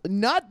remember.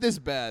 Not this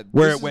bad.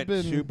 Where this it went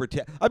super.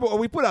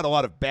 We put out a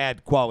lot of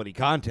bad quality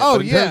content. Oh,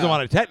 but in terms of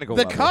on a technical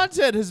the level,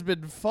 content has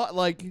been fun.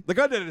 Like the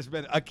content has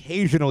been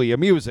occasionally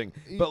amusing,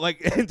 but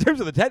like in terms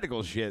of the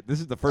technical shit,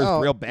 this is the first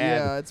real bad.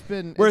 Yeah, it's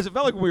been. Whereas it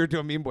felt like when we were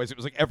doing Mean Boys, it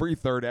was like every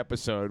third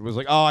episode was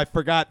like, oh, I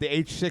forgot the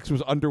H6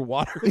 was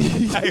underwater the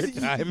entire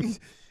time.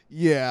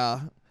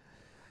 Yeah.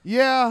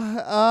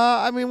 Yeah,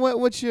 I mean,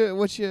 what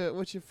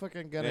you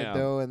fucking gonna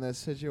do in this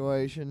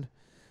situation?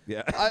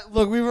 Yeah.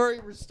 Look, we've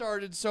already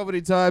restarted so many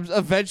times.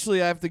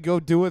 Eventually, I have to go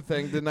do a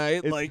thing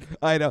tonight.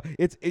 I know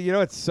it's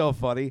it's so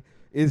funny.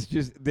 It's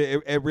just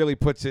it really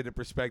puts into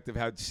perspective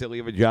how silly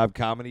of a job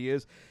comedy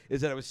is.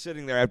 Is that I was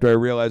sitting there after I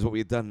realized what we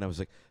had done, and I was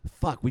like,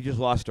 "Fuck, we just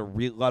lost a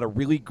lot of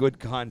really good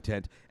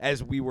content."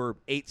 As we were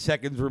 8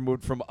 seconds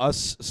removed from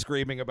us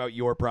screaming about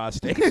your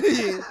prostate.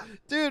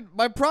 Dude,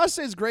 my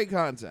prostate's great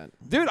content.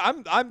 Dude,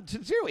 I'm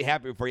sincerely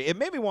happy for you. It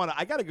made me want to.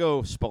 I gotta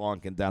go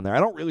spelunking down there. I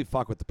don't really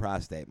fuck with the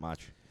prostate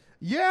much.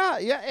 Yeah,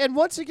 and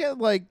once again,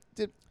 like,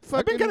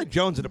 I've been kind of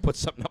jonesing to put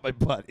something up my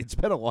butt. It's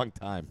been a long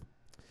time.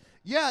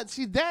 Yeah,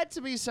 see, that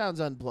to me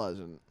sounds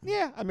unpleasant.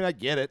 Yeah, I mean, I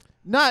get it.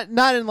 Not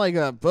in like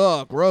a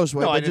gross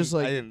way, No, but just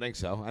like I didn't think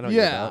so. I don't.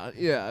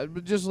 Yeah,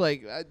 but just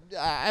like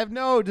I have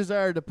no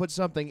desire to put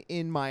something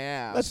in my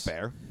ass. That's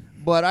fair.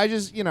 But I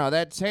just,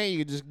 that's hey,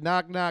 you just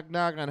knock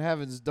on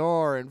heaven's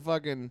door and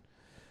fucking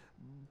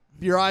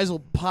your eyes will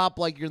pop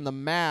like you're in The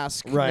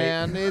Mask, right.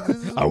 man.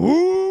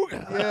 Awoo!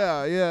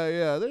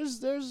 Yeah. There's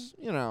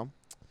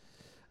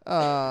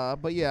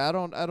but yeah, I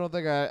don't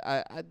think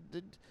I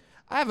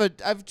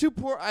have too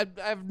poor. I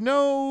have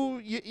no.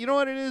 You know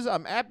what it is?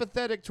 I'm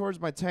apathetic towards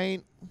my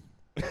taint.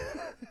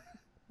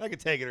 I can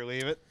take it or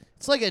leave it.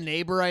 It's like a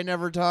neighbor I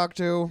never talk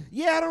to.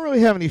 Yeah, I don't really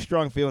have any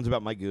strong feelings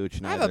about my gooch. I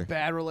Neither. have a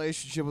bad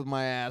relationship with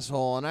my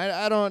asshole, and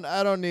I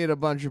don't need a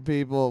bunch of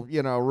people,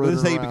 This rooting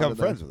is how you around become with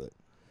friends with it.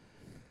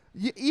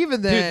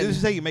 Even Dude, then, this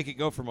is how you make it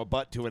go from a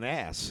butt to an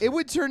ass. it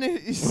would turn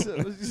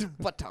into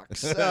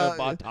buttocks.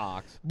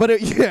 Buttocks. But I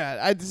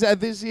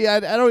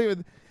don't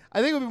even.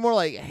 I think it would be more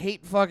like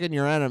hate fucking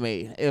your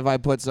enemy if I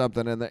put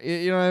something in there.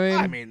 You know what I mean?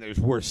 I mean, there's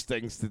worse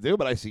things to do,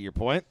 but I see your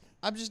point.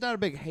 I'm just not a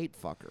big hate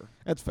fucker.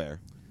 That's fair.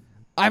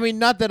 I mean,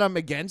 not that I'm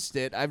against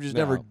it. I've just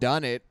never No.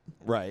 done it.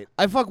 Right.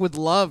 I fuck with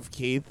love,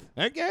 Keith.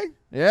 Okay.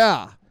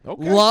 Yeah.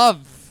 Okay.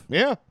 Love.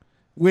 Yeah.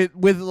 With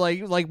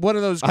like one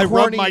of those I corny.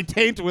 rub my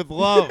taint with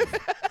love.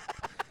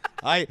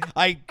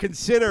 I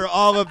consider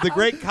all of the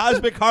great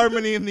cosmic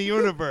harmony in the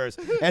universe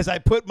as I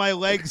put my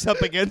legs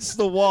up against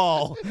the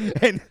wall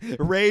and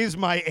raise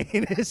my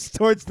anus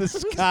towards the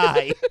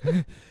sky.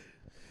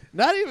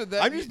 Not even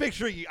that. I'm just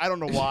picturing you. I don't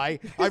know why.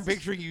 I'm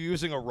picturing you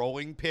using a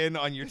rolling pin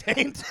on your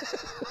taint,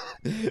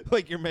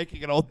 like you're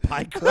making an old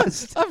pie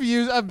crust.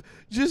 I'm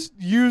just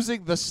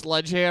using the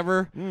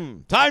sledgehammer.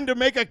 Time to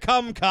make a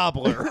cum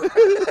cobbler.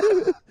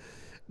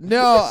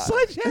 No.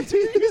 Sledgehammer.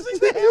 You're using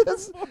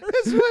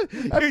the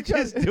hammer for. You're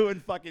just doing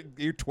fucking.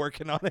 You're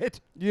twerking on it,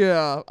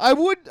 Yeah, I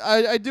would.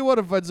 I do want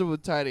to find someone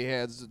with tiny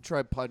hands to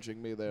try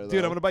punching me there, though.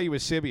 dude. I'm gonna buy you a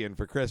Sybian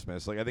for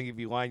Christmas. Like I think if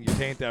you line your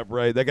taint up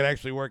right, that could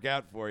actually work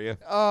out for you.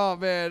 Oh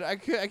man, I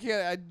can't.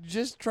 I'm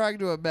just trying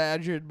to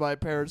imagine my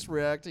parents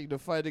reacting to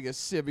finding a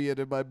Sybian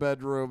in my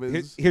bedroom.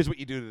 Here's what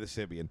you do to the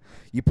Sybian.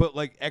 You put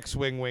like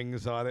X-wing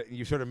wings on it, and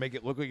you sort of make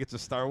it look like it's a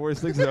Star Wars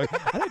thing. So they're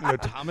like, I didn't know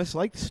Thomas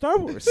liked Star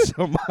Wars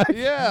so much.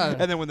 Yeah.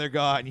 And then when they're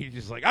gone, you're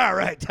just like, all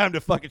right, time to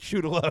fucking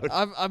shoot a load.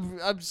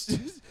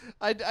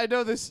 I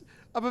know this.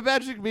 I'm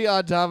imagining me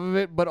on top of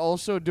it, but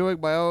also doing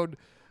my own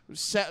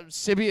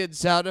Sybian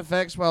sound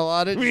effects while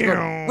on it.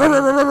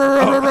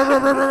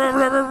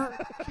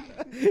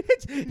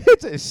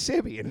 It's a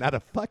Sybian, not a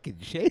fucking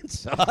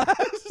chainsaw.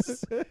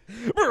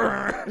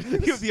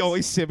 You're the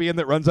only Sybian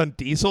that runs on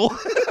diesel.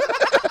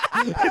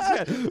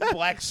 It's got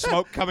black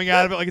smoke coming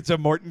out of it like it's a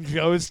Morton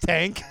Joe's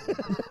tank.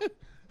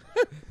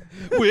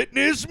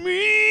 Witness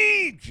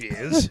me,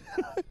 jizz.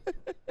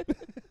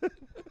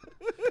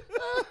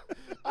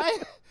 I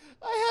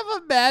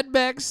have a Mad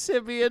Max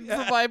Sybian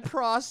for my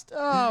prost.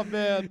 Oh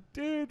man,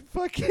 Dude,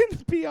 fucking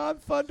Beyond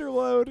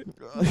Thunderload.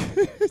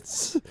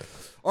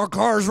 Our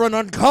cars run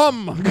on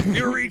cum.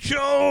 Fury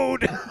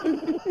showed.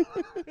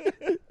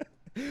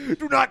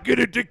 Do not get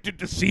addicted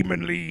to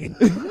semen lean.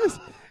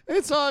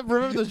 It's all.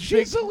 Remember those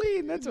big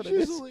Chiseline, that's what it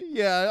is.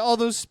 Yeah, all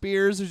those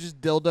spears are just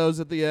dildos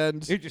at the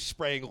end. You're just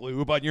spraying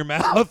lube on your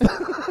mouth.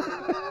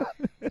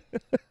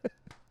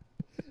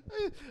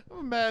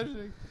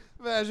 I'm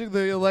imagining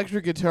the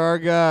electric guitar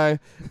guy,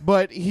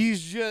 but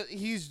he's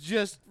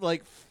just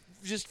like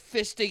just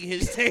fisting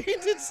his taint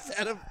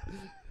instead of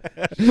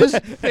just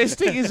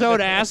fisting his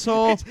own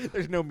asshole.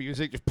 There's no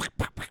music. Just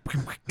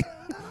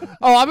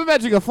Oh, I'm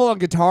imagining a full-on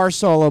guitar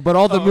solo, but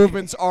all the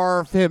movements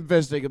are him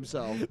fisting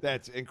himself.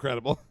 That's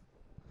incredible.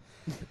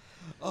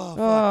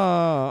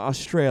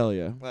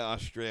 Australia. Well,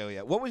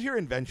 Australia. What was your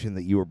invention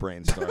that you were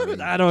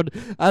brainstorming? I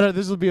don't.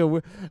 This will be a.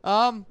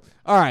 All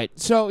right.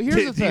 So here's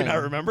the Do thing. you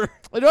not remember?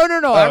 No.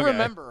 I Okay.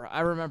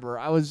 remember.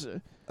 I was.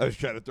 I was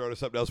trying to throw to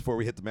something else before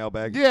we hit the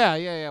mailbag.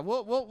 Yeah.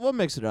 We'll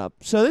mix it up.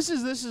 So this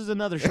is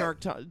another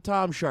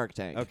Tom Shark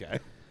Tank. Okay.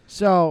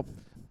 So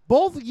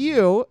both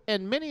you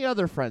and many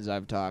other friends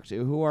I've talked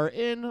to who are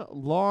in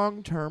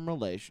long-term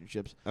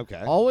relationships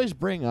Okay. always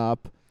bring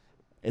up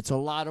it's a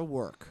lot of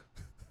work.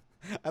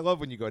 I love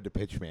when you go into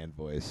pitchman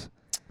voice.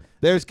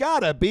 There's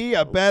gotta be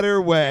a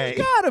better way.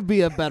 There's gotta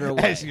be a better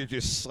way. As you're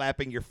just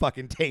slapping your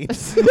fucking taint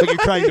like you're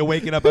trying to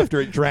wake it up after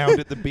it drowned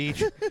at the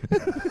beach.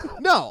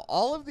 No,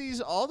 all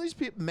these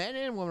people, men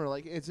and women, are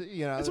like it's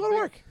It's a lot of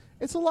work.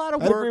 It's a lot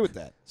of I work. agree with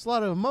that. It's a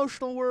lot of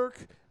emotional work.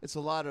 It's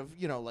a lot of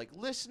like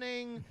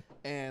listening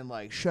and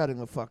like shutting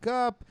the fuck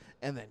up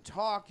and then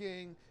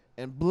talking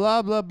and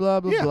blah blah blah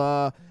blah Yeah.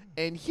 blah.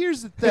 And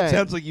here's the thing. It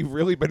sounds like you've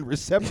really been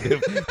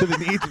receptive to the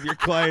needs of your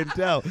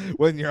clientele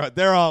when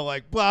they're all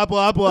like blah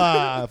blah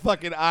blah.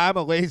 Fucking I'm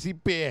a lazy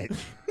bitch.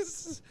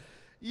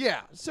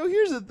 Yeah. So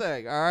here's the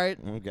thing. All right.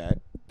 Okay.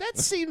 That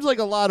seems like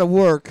a lot of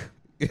work.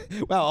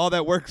 Well, all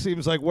that work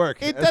seems like work.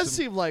 It That's does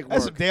some- seem like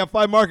That's some work. damn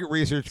fine market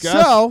research, guys.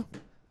 So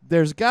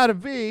there's got to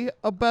be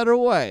a better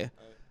way.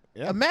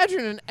 Yeah.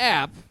 Imagine an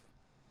app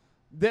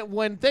that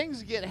when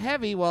things get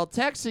heavy while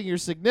texting your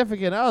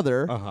significant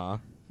other, Uh-huh.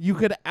 you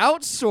could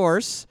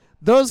outsource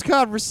those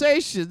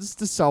conversations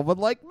to someone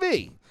like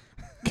me.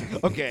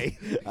 Okay.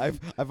 I've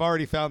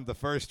already found the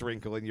first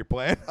wrinkle in your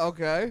plan,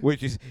 Okay.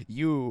 which is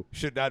you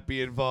should not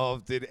be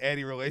involved in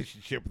any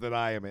relationship that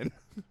I am in.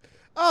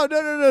 Oh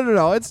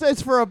no!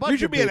 It's for a bunch. You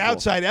should of be an people.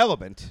 outside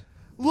element.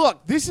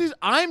 Look,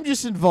 I'm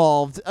just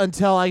involved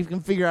until I can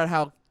figure out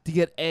how to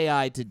get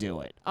AI to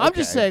do it. I'm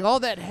just Okay. saying all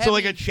that heavy. So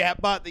like a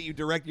chatbot that you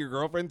direct your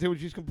girlfriend to when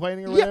she's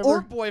complaining or yeah, whatever?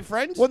 or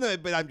boyfriend. Well, no,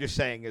 but I'm just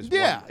saying as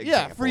Yeah, one yeah.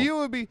 example. For you, it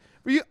would be.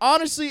 For you,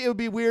 honestly, it would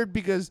be weird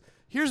because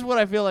here's what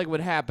I feel like would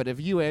happen if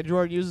you and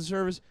Jordan use the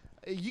service.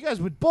 You guys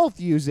would both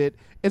use it,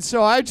 and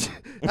so I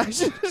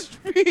should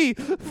just be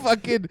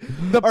fucking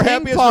the Our ping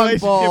happiest pong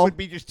relationship ball. would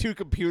be just two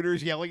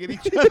computers yelling at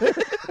each other.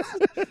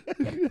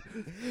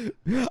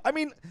 I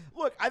mean,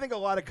 look, I think a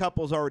lot of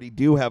couples already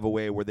do have a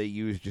way where they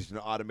use just an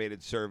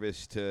automated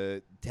service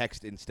to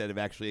text instead of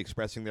actually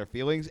expressing their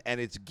feelings, and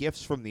it's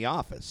gifts from the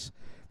office.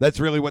 That's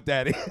really what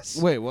that is.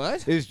 Wait,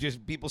 what? Is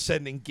just people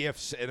sending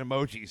gifs and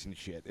emojis and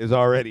shit is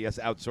already us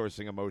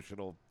outsourcing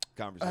emotional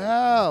conversation.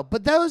 Oh,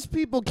 but those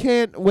people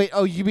can't wait.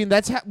 Oh, you mean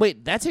that's how?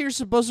 Wait, that's how you're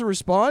supposed to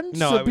respond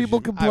no, to I was people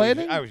just-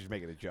 complaining? I was just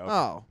making a joke.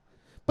 Oh,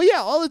 but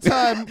yeah, all the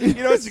time. You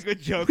know, it's a good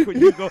joke when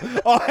you go,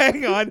 oh,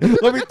 hang on,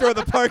 let me throw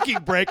the parking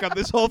brake on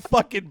this whole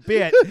fucking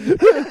bit.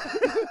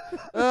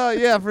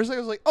 Yeah. For a second, I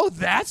was like, oh,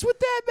 that's what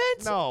that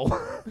meant.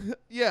 No.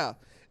 Yeah.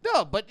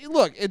 No, but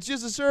look, it's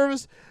just a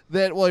service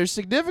that while your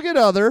significant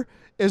other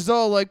is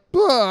all like,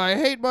 I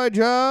hate my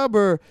job,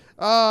 or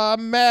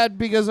I'm mad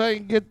because I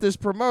didn't get this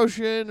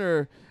promotion,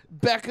 or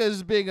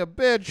Becca's being a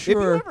bitch, If you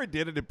or ever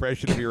did an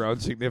impression of your own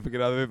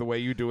significant other the way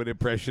you do an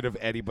impression of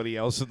anybody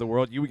else in the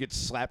world, you would get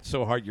slapped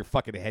so hard your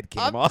fucking head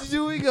came I'm off.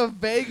 doing a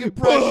vague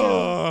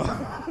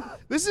impression.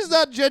 This is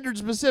not gendered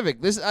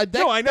specific. This no, I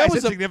know. I that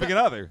was said a significant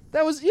other.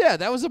 That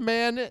was a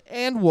man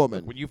and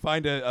woman. When you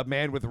find a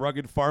man with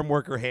rugged farm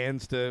worker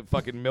hands to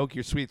fucking milk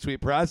your sweet,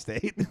 sweet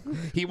prostate,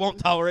 he won't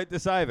tolerate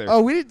this either.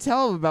 Oh, we didn't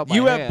tell him about my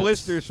you have hands.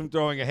 blisters from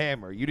throwing a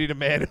hammer. You need a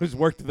man who's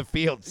worked in the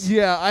fields.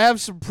 Yeah, I have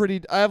some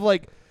pretty. I have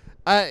like,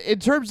 in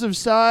terms of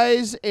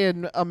size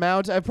and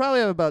amount, I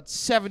probably have about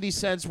 70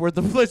 cents worth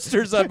of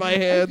blisters on my I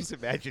hands. just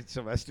imagine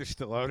Sylvester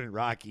Stallone and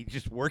Rocky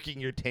just working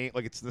your taint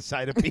like it's the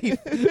side of beef.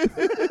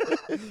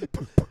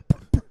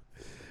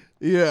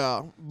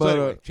 Yeah, but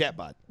So anyway,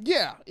 chatbot.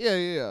 yeah.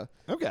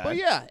 Okay. But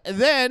yeah, and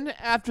then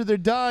after they're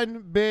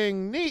done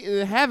being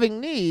having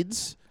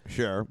needs,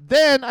 Sure.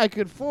 then I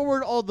could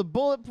forward all the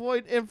bullet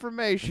point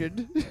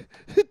information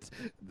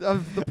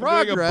of the Doing a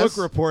progress. book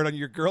report on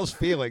your girl's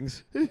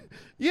feelings.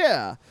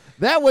 Yeah,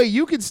 that way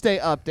you can stay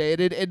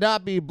updated and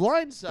not be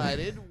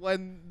blindsided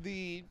when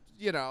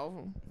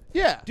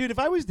yeah. Dude, if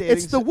I was dating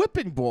It's the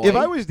whipping boy. if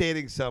I was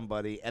dating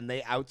somebody and they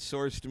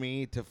outsourced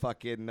me to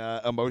fucking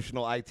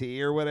emotional IT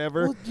or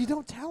whatever. well, you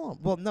don't tell them.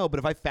 Well, no, but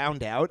if I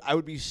found out, I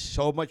would be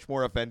so much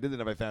more offended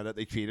than if I found out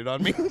they cheated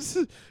on me.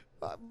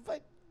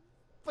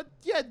 But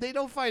yeah, they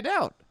don't find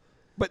out.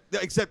 But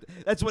except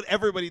that's what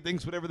everybody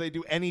thinks whenever they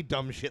do any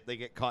dumb shit they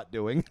get caught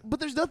doing.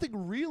 But there's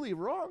nothing really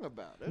wrong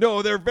about it.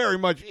 No, there very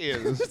much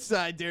is.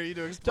 I dare you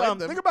to explain Tom,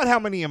 them. think about how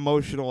many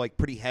emotional, like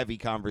pretty heavy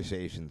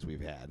conversations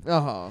we've had.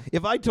 Uh-huh.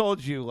 If I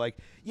told you, like,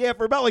 yeah,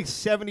 for about like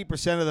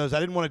 70% of those, I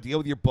didn't want to deal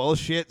with your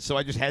bullshit, so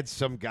I just had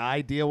some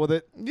guy deal with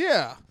it,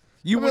 Yeah.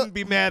 you I mean, wouldn't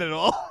be mad at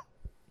all.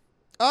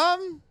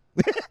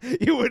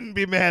 You wouldn't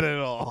be mad at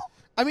all.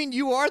 I mean,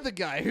 you are the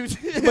guy who.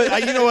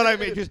 But you know what I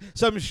mean? Just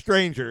some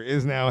stranger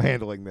is now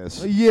handling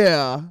this.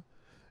 Yeah.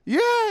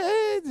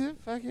 Yeah.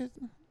 Fuck it.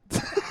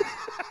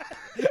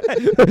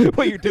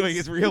 What you're doing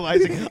is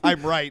realizing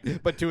I'm right,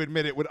 but to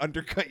admit it would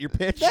undercut your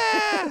pitch.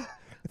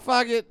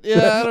 Fuck it.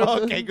 Yeah. I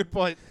don't, Okay, good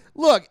point.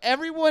 Look,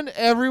 everyone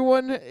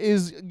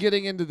is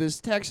getting into this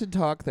text and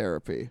talk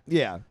therapy,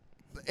 Yeah.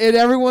 and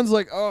everyone's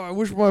like, "Oh, I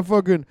wish my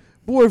fucking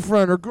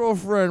boyfriend or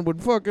girlfriend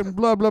would fucking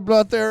blah blah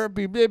blah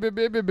therapy." Blah, blah,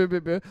 blah, blah, blah, blah,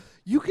 blah.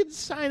 You can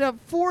sign up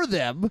for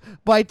them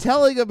by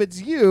telling them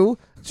it's you.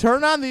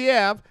 Turn on the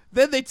app,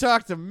 then they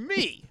talk to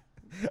me.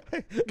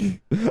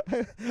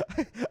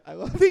 I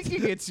love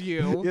Thinking it's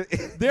you,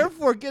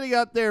 therefore getting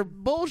out their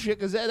bullshit,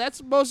 because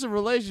that's most of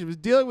relationships,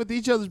 dealing with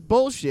each other's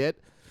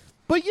bullshit.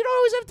 But you don't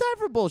always have time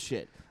for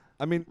bullshit.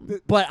 I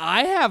mean, But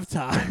I have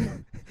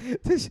time.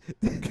 this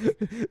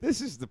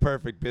is the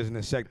perfect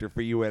business sector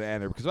for you and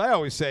Anna, because I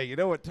always say, you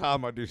know what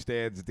Tom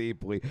understands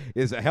deeply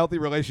is a healthy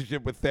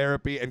relationship with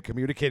therapy and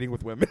communicating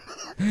with women.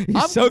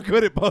 He's so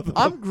good at both of them.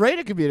 I'm great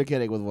at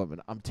communicating with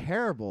women. I'm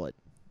terrible at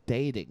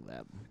dating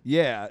them.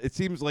 Yeah, it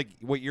seems like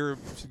what you're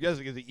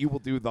suggesting is that you will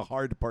do the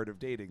hard part of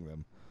dating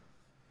them.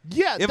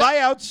 Yeah. If I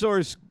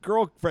outsource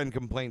girlfriend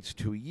complaints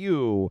to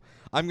you,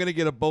 I'm going to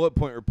get a bullet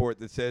point report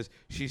that says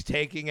she's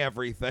taking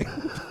everything.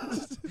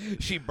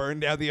 She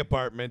burned down the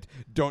apartment.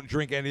 Don't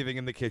drink anything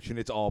in the kitchen.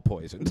 It's all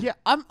poisoned. Yeah,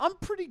 I'm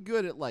pretty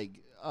good at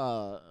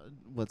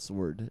what's the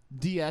word?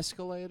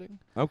 De-escalating.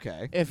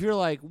 Okay. If you're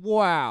like,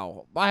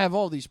 wow, I have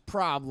all these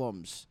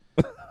problems.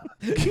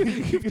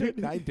 You've got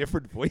 9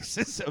 different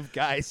voices of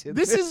guys. In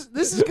This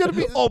is gonna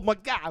be. Oh my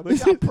God, we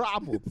got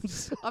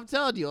problems. I'm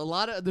telling you,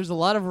 there's a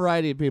lot of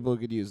variety of people who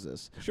could use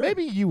this. Sure.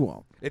 Maybe you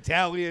won't.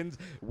 Italians,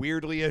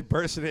 weirdly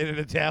impersonated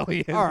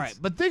Italians. All right,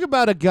 but think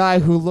about a guy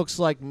who looks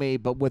like me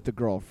but with a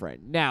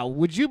girlfriend. Now,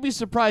 would you be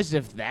surprised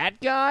if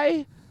that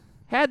guy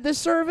had this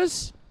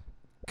service?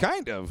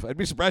 Kind of. I'd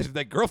be surprised if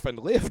that girlfriend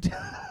lived.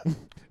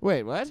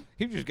 Wait, what?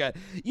 You've got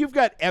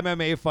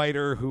MMA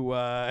fighter who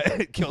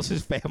kills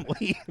his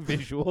family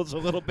visuals a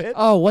little bit.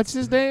 Oh, what's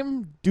his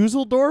name?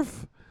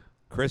 Dusseldorf?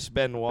 Chris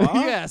Benoit.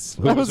 Yes.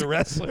 Who was a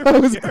wrestler. I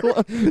was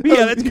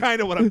Yeah, that's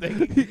kind of what I'm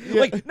thinking.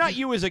 Like, not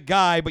you as a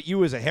guy, but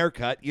you as a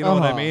haircut. You know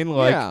what I mean?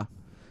 Like, yeah.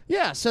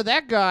 Yeah, so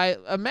that guy,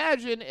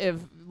 imagine if,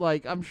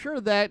 like, I'm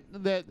sure that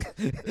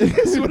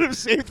this would have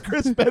saved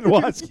Chris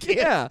Benoit's kid.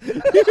 Yeah.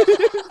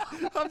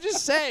 I'm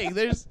just saying,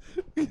 there's...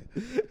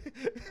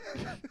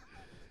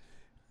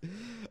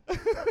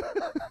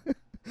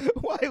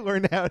 Why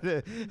learn how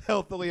to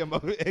healthily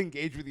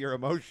engage with your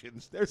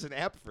emotions? There's an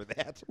app for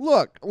that.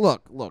 Look.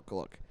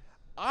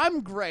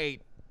 I'm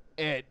great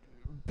at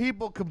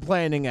people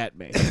complaining at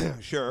me.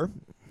 Sure.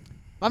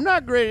 I'm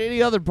not great at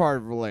any other part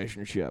of a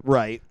relationship.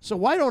 Right. So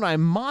why don't I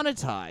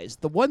monetize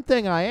the one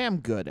thing I am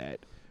good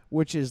at,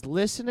 which is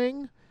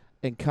listening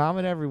and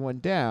calming everyone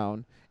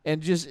down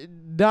and just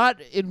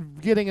not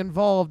getting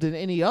involved in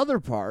any other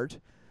part,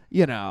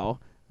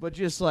 but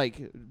just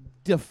like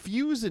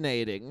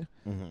diffusinating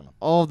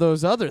all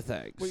those other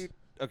things. Well,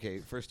 okay,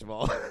 first of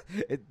all,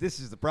 this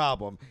is the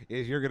problem,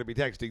 is you're going to be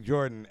texting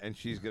Jordan, and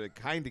she's going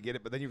to kind of get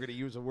it, but then you're going to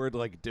use a word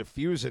like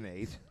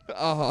diffusinate.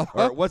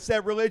 Or what's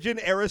that religion?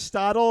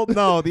 Aristotle?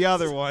 No, the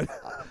other one.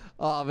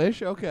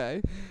 Amish,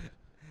 okay.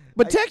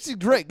 But texting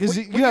great, because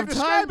What you have you're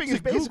time describing to is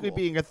basically Google.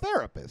 being a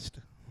therapist.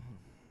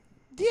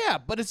 Yeah,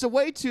 but it's a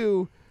way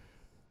to...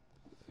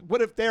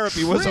 What if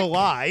therapy was a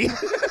lie?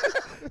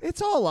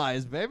 It's all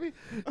lies, baby.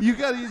 You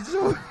got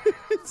to...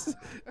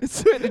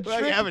 It's a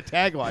Well, you have a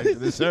tagline for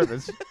this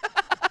service.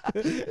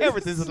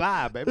 Everything's a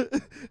lie, baby.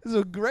 It's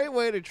a great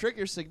way to trick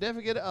your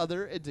significant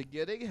other into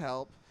getting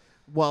help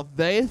while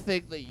they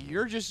think that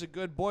you're just a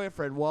good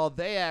boyfriend while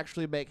they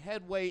actually make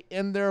headway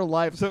in their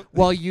life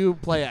while you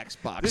play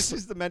Xbox. This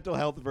is the mental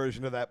health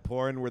version of that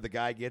porn where the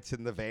guy gets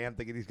in the van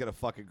thinking he's going to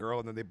fuck a girl,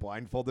 and then they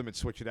blindfold him and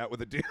switch it out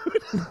with a dude.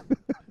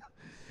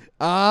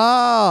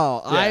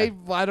 Oh, Yeah.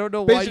 I don't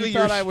know why Basically, you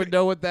you're thought I would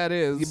know what that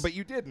is. But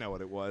you did know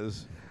what it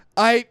was.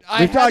 I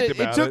We've had talked it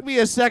about took it. me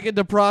a second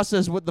to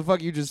process what the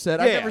fuck you just said.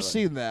 I've Yeah, never like-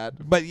 seen that.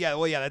 But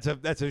yeah,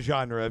 that's a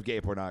genre of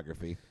gay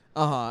pornography.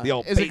 Uh-huh. The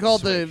old Is it bait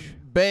called switch. the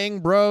Bang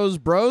Bros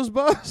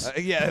Bus?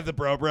 Yeah, the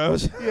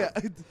bros. Yeah.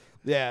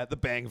 Yeah, the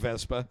Bang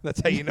Vespa.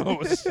 That's how you know it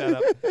was set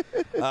up.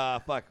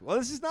 Fuck. Well,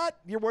 this is not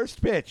your worst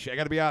pitch. I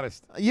got to be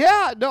honest.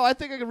 Yeah, no, I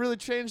think I could really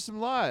change some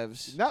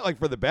lives. Not like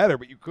for the better,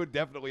 but you could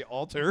definitely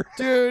alter.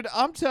 Dude,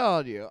 I'm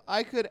telling you,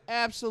 I could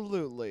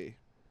absolutely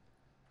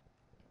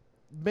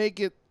make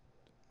it.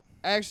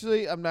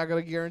 Actually, I'm not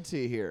going to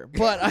guarantee here,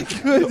 but I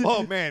could.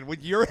 Oh man, when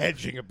you're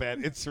hedging a bet,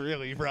 it's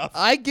really rough.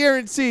 I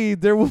guarantee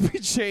there will be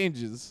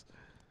changes.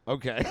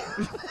 Okay.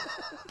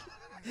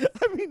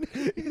 I mean,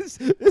 this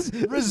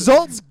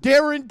Results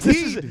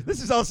guaranteed.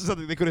 this is also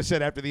something they could have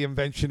said after the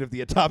invention of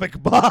the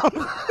atomic bomb.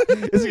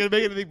 Is it going to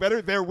make anything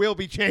better? There will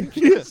be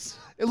changes.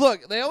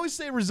 Look, they always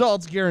say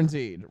results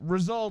guaranteed.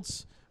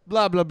 Results,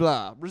 blah, blah,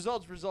 blah.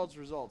 Results.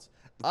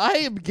 I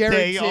am They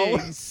guaranteeing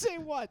always say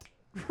what?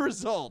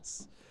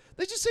 results.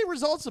 They just say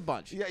results a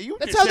bunch. Yeah, you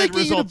That's just how they said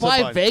get you to results a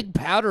buy bunch. vague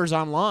powders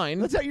online.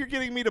 That's how you're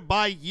getting me to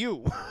buy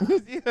you.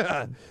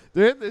 Yeah.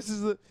 Dude, this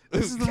is the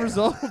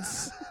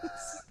results.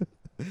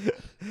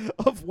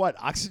 Of what?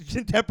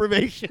 Oxygen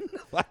deprivation?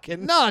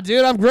 Fucking. Nah,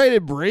 dude, I'm great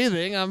at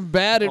breathing. I'm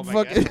bad Oh at my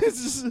fucking.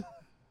 God.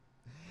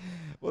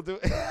 Well,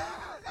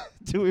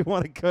 do we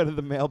want to go to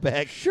the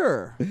mailbag?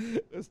 Sure.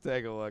 Let's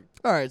take a look.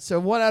 All right, so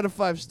 1 out of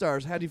 5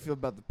 stars. How do you feel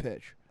about the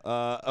pitch?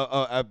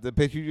 The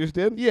pitch you just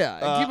did? Yeah,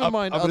 and keep in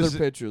mind I'm gonna other say-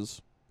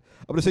 pitches.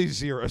 I'm gonna say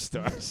 0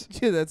 stars.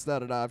 Yeah, that's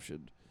not an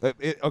option.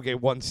 Okay,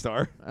 1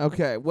 star.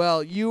 Okay,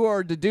 well, you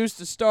are deduced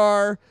a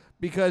star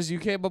because you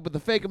came up with a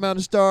fake amount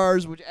of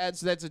stars, which adds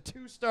that's a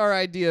 2-star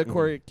idea,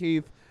 Corey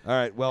Keith. All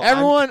right. Well,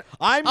 Everyone,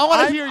 I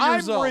wanna hear your I'm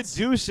results.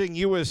 reducing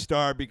you a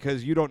star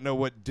because you don't know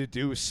what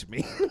deduce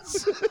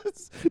means.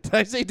 Did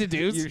I say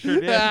deduce? You sure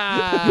did.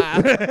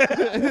 Ah.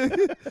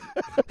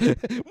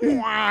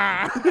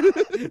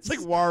 It's like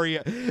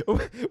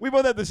Wario. We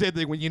both have the same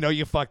thing. When you know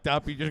you fucked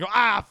up, you just go,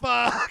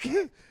 fuck.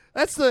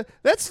 That's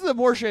the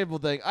more shameful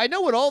thing. I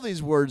know what all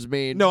these words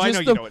mean. No, I Just know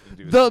you the, know what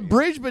deduce The means.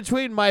 bridge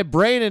between my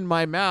brain and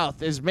my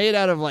mouth is made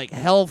out of like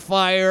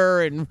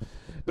hellfire and.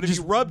 But if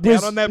just you rub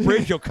whis- down on that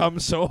bridge, you'll come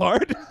so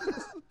hard.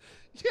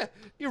 Yeah,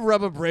 you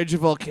rub a bridge, a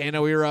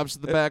volcano erupts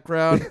in the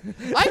background.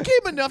 I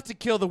came enough to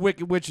kill the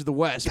Wicked Witch of the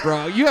West,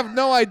 bro. You have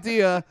no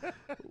idea.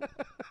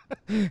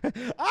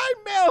 I'm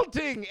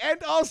melting,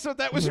 and also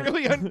that was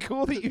really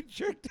uncool that you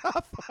jerked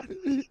off on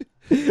me.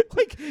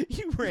 Like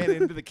you ran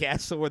into the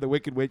castle where the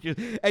Wicked Witch is,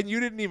 and you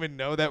didn't even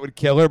know that would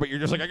kill her, but you're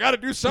just like, I got to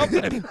do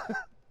something.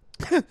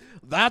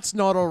 That's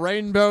not a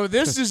rainbow.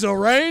 This is a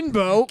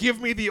rainbow.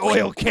 Give me the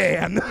oil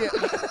can.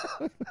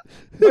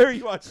 Where are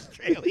you,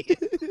 Australia?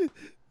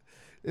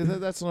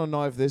 That's not a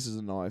knife. This is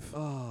a knife.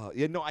 Oh,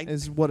 yeah, no,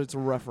 Is what it's a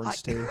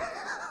reference to.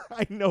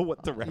 I know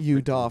what the reference.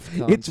 You daft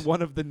cunt. It's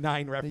one of the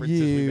 9 references we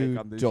You make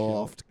on this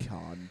show. daft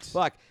cunt.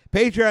 Fuck.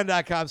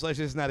 Patreon.com/This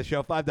Is Not a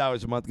Show.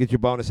 $5 a month. Get your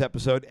bonus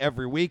episode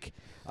every week.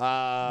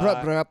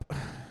 Brup, brup.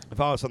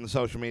 Follow us on the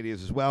social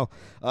medias as well.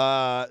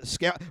 By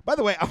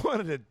the way, I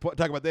wanted to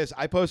talk about this.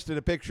 I posted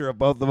a picture of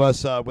both of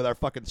us with our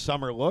fucking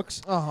summer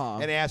looks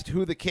and asked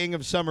who the king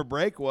of summer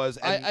break was.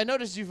 And I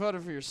noticed you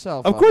voted for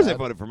yourself. of course I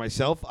voted for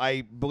myself.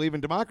 I believe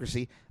in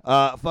democracy.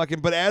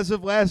 But as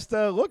of last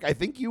look, I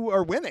think you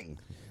are winning.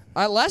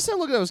 Last time I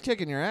looked, I was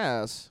kicking your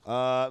ass.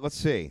 Let's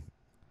see.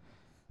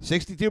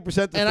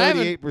 62% to And I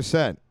haven't-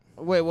 38%.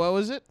 Wait, what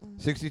was it?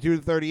 62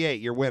 to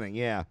 38. You're winning,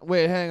 yeah.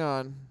 Wait, hang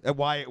on.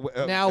 Why?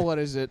 Now what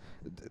is it?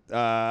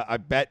 I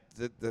bet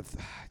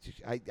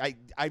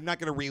I'm not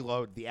going to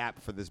reload the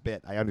app for this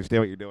bit. I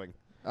understand what you're doing.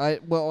 I Are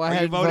you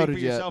hadn't voting voted for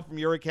yet. yourself from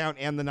your account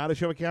and the Not a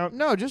Show account?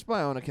 No, just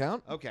my own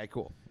account. Okay,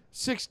 cool.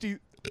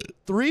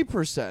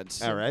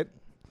 63%. All right.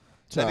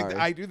 Sorry.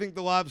 I do think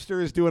the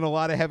lobster is doing a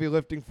lot of heavy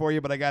lifting for you,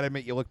 but I got to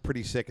admit, you look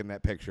pretty sick in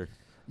that picture.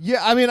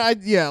 Yeah, I mean,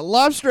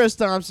 Lobster S.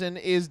 Thompson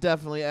is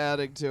definitely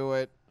adding to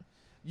it.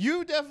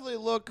 You definitely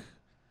look.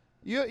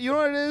 You know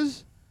what it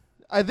is?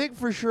 I think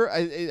for sure.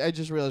 I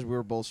just realized we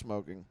were both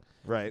smoking.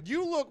 Right.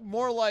 You look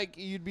more like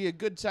you'd be a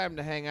good time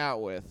to hang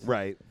out with.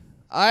 Right.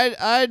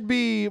 I'd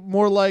be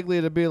more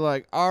likely to be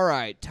like, all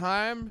right,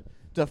 time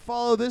to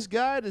follow this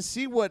guy to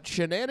see what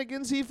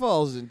shenanigans he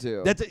falls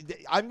into.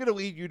 I'm going to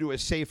lead you to a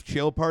safe,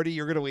 chill party.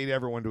 You're going to lead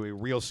everyone to a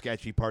real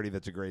sketchy party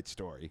that's a great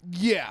story.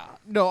 Yeah.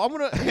 No, I'm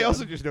gonna. I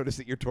also just noticed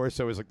that your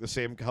torso is like the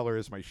same color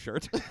as my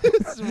shirt.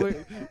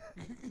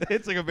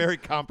 It's like a very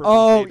comparable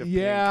Oh shade of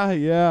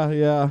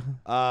yeah.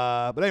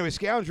 but anyway,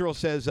 Scoundrel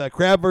says,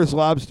 crab versus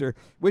lobster.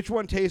 Which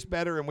one tastes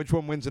better and which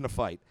one wins in a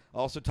fight?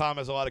 Also, Tom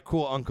has a lot of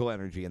cool uncle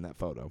energy in that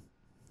photo.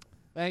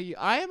 Thank you.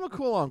 I am a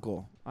cool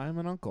uncle. I am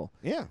an uncle.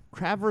 Yeah.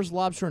 Crab versus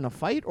lobster in a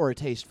fight or a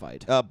taste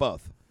fight?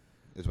 Both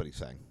is what he's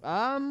saying.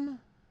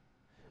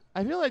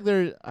 I feel like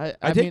there. I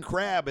I mean, take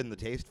crab in the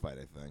taste fight,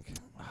 I think.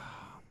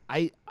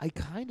 I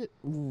kind of.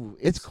 Ooh,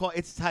 It's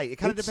tight. It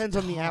kind of it's depends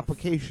on the tough.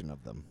 application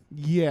of them.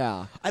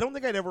 yeah. I don't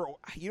think I'd ever.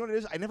 You know what it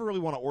is? I never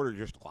really want to order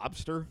just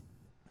lobster.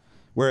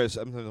 Whereas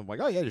sometimes I'm like,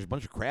 oh yeah, just a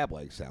bunch of crab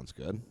legs sounds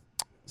good.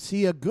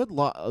 See, a good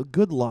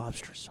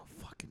lobster is so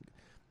fucking.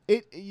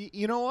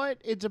 You know what?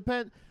 It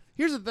depends.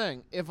 Here's the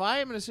thing: if I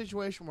am in a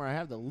situation where I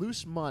have the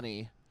loose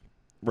money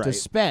to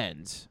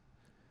spend,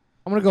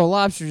 I'm gonna go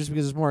lobster just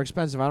because it's more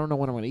expensive. I don't know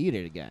when I'm gonna eat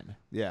it again.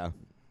 Yeah.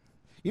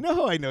 You know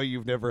how I know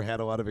you've never had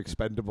a lot of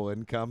expendable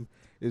income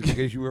is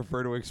because you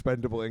refer to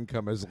expendable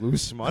income as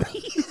loose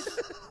money.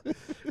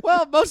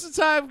 Well, most of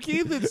the time,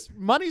 Keith, it's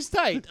money's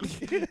tight.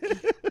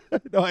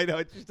 No, I know.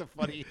 It's just a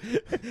funny.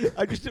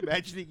 I'm just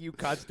imagining you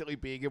constantly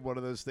being in one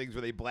of those things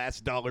where they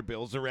blast dollar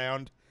bills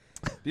around.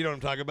 You know what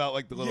I'm talking about?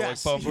 Like the little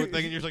Yes. phone booth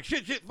thing, and you're just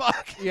like, shit,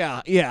 fuck.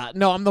 Yeah.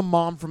 No, I'm the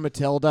mom from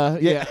Matilda.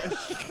 Yeah.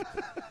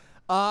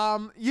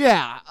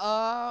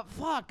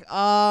 Fuck.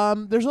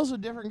 There's also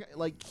different,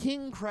 like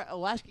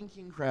Alaskan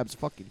king crab's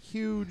fucking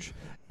huge,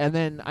 and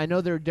then I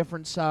know there are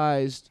different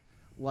sized,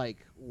 like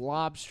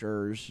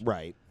lobsters.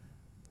 Right.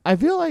 I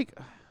feel like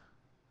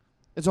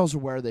it's also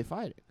where are they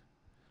fighting?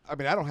 I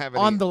mean, I don't have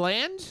any. On the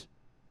land,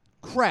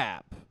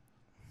 crab.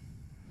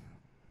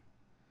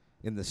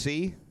 In the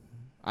sea?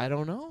 I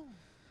don't know.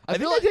 I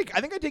think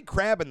I take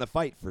crab in the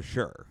fight for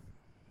sure.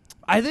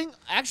 I think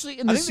actually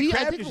in I the think the sea, I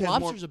crab think just the has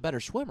more- lobster's a better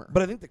swimmer.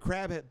 But I think the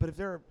crab, but if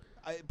they're,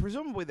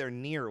 presumably they're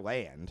near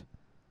land,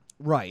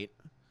 right.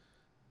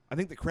 I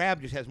think the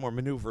crab just has more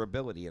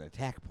maneuverability and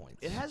attack points.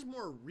 It has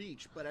more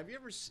reach, but have you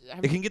ever?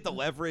 It can get the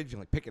leverage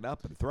and like pick it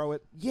up and throw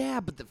it.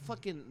 Yeah, but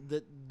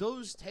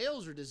those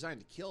tails are designed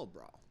to kill,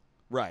 bro.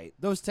 Right.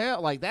 Those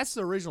that's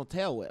the original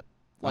tail whip.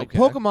 Like Okay.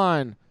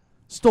 Pokemon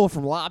stole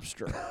from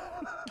lobster.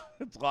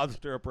 It's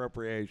lobster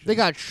appropriation. They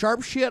got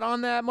sharp shit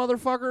on that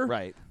motherfucker.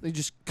 Right. They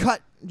just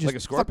cut. Just Like a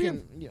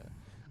scorpion? fucking- yeah.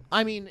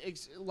 I mean,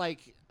 it's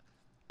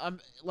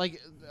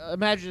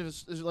imagine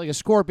if it's like a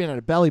scorpion at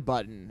a belly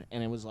button,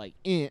 and it was like,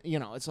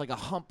 it's like a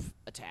hump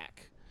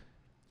attack.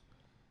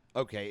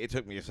 Okay, it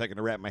took me a second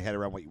to wrap my head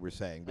around what you were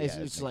saying. But It's,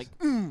 yeah, it it's makes-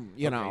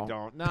 like,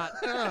 don't. not.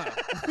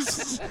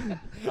 It's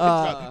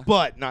about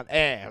butt, not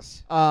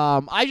ass.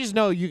 I just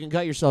know you can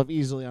cut yourself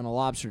easily on a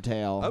lobster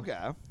tail.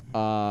 Okay.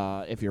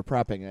 If you're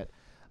prepping it.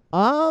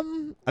 I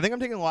think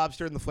I'm taking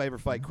lobster in the flavor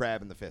fight,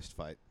 crab in the fist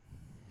fight.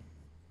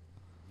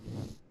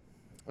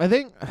 I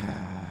think.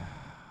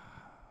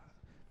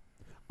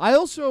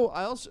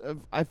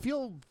 I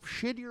feel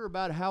shittier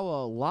about how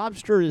a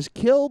lobster is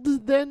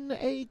killed than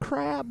a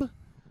crab.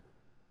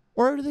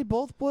 Or are they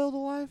both boiled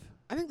alive?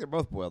 I think they're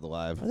both boiled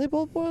alive. Are they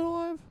both boiled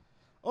alive?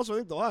 Also,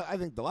 I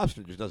think the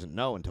lobster just doesn't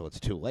know until it's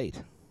too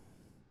late.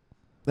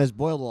 That's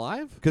boiled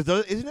alive? Because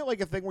isn't it like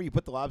a thing where you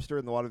put the lobster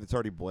in the water that's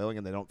already boiling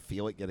and they don't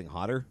feel it getting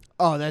hotter?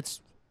 Oh, that's.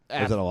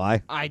 Is that a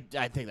lie? I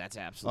think that's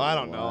Well, absolutely. I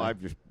don't know. a lie.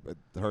 I've just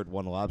heard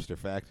one lobster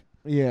fact.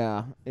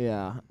 Yeah.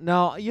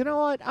 No, you know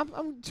what?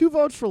 I'm 2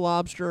 votes for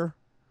lobster,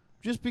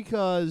 just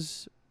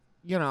because,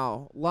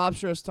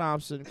 Lobster S.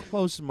 Thompson,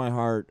 close to my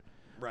heart.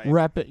 Right.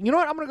 Rep it. You know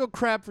what? I'm gonna go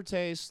crab for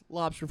taste,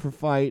 lobster for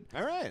fight.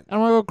 All right. And I'm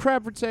gonna go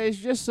crab for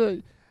taste, just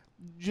to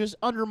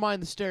undermine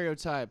the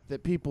stereotype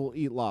that people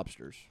eat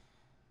lobsters.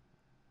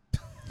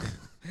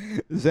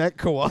 Zach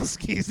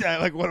Kowalski's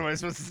like, what am I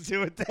supposed to do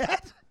with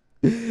that?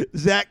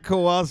 Zach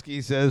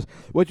Kowalski says,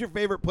 "What's your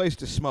favorite place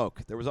to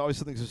smoke? There was always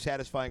something so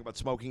satisfying about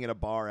smoking in a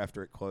bar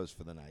after it closed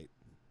for the night."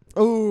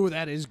 Oh,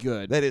 that is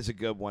good. That is a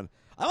good one.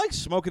 I like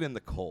smoking in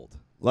the cold.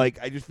 Like,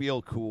 I just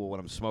feel cool when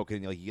I'm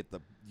smoking. Like,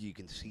 you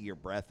can see your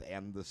breath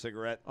and the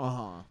cigarette.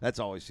 That's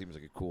always seems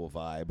like a cool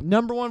vibe.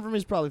 Number one for me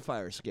is probably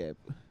Fire Escape.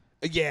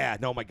 Yeah,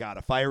 no, my God,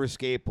 a fire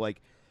escape.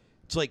 Like,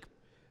 it's like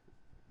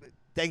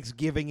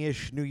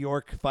Thanksgiving-ish New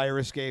York fire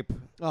escape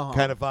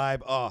kind of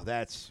vibe. Oh,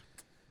 that's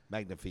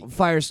magnifique.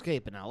 Fire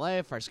Escape in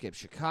L.A., Fire Escape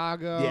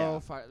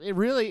Chicago. Yeah.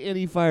 Really,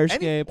 any Fire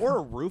Escape. Or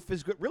a roof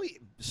is good. Really,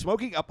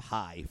 smoking up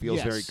high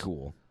feels very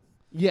cool.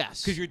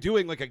 Yes. Because you're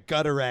doing like a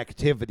gutter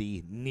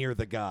activity near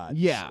the gods.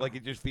 Yeah. Like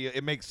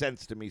it makes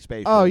sense to me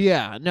spatially. Oh,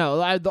 yeah.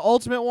 No, the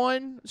ultimate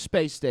one,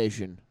 Space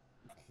Station.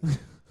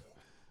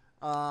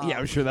 Yeah,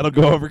 I'm sure that'll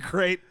go over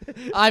great.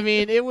 I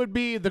mean, it would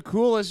be the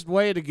coolest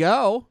way to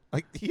go.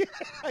 Like, yeah,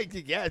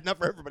 not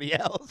for everybody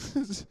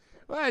else.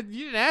 Well,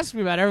 you didn't ask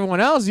me about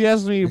everyone else. You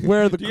asked me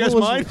where the Do you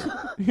coolest. guys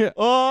mind? Yeah.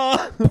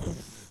 Oh.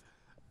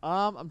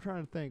 I'm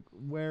trying to think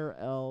where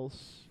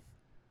else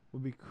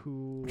would be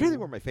cool. I'm trying to think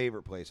where my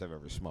favorite place I've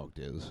ever smoked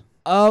is.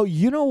 Oh,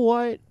 you know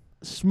what?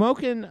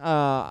 Smoking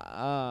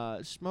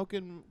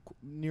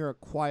near a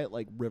quiet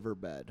like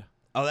riverbed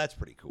Oh, that's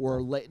pretty cool.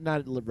 or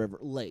not river,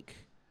 lake.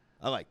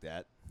 I like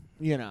that.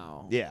 You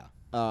know. Yeah.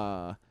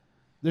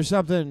 There's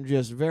something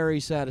just very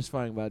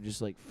satisfying about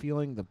just like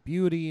feeling the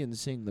beauty and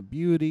seeing the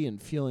beauty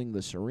and feeling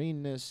the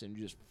sereneness and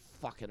just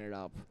fucking it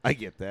up. I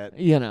get that.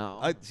 You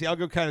know. I'll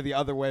go kind of the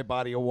other way,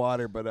 body of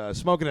water, but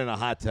smoking in a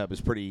hot tub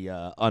is pretty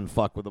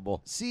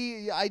unfuckable.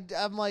 See,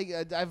 I'm like,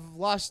 I've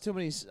lost too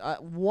many.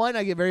 One,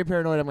 I get very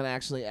paranoid I'm going to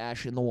actually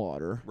ash in the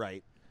water.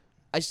 Right.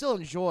 I still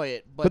enjoy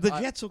it, But the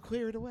jets will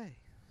clear it away.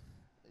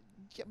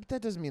 Yeah, but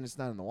that doesn't mean it's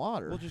not in the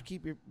water. We'll just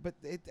keep your. But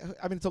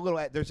it's a little.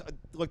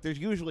 There's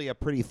usually a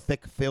pretty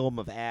thick film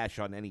of ash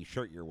on any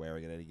shirt you're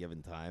wearing at any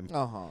given time.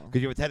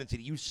 Because you have a tendency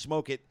to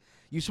smoke it.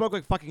 You smoke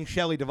like fucking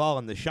Shelley Duvall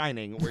in The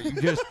Shining, where you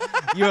just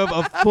you have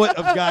a foot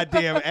of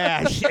goddamn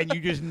ash and you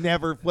just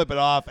never flip it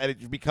off, and it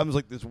just becomes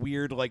like this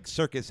weird like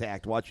circus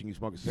act watching you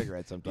smoke a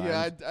cigarette sometimes.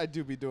 Yeah, I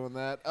do be doing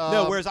that.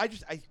 No, whereas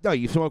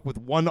you smoke with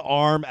one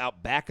arm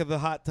out back of the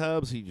hot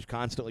tub, so you just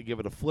constantly give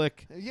it a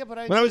flick. Yeah, but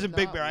when I was in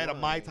Big Bear, I had a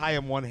Mai Tai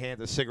in one hand,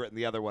 a cigarette in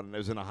the other one, and I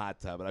was in a hot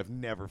tub, and I've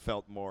never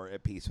felt more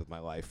at peace with my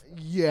life.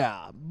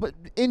 Yeah, but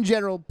in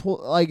general,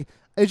 like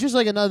it's just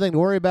like another thing to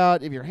worry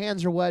about. If your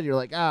hands are wet, you're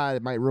like,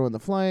 it might ruin the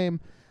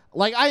flame.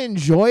 Like I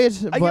enjoy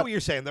it. I get what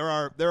you're saying. There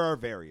are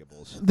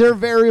variables. There are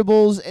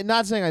variables, and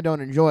not saying I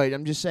don't enjoy it.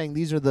 I'm just saying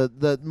these are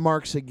the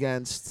marks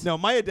against. No,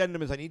 my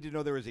addendum is I need to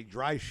know there is a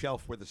dry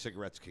shelf where the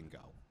cigarettes can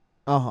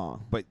go.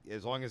 But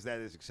as long as that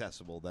is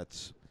accessible,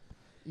 that's.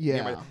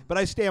 Yeah. But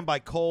I stand by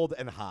cold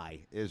and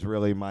high is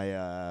really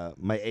my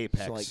my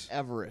apex. So like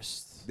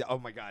Everest. Oh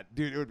my God,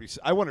 dude! It would be.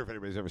 I wonder if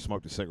anybody's ever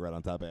smoked a cigarette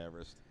on top of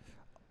Everest.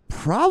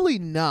 Probably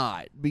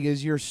not,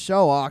 because you're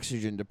so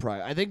oxygen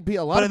deprived. I think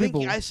a lot of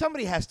people.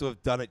 Somebody has to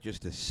have done it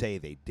just to say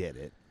they did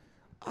it.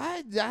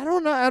 I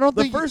don't know. I don't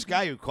think the first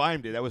guy who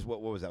climbed it. That was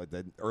what was that? Like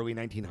the early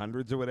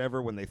 1900s or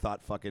whatever, when they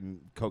thought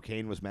fucking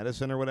cocaine was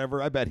medicine or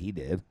whatever. I bet he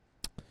did.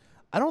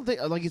 I don't think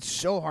it's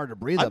so hard to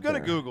breathe. I'm gonna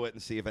there. Google it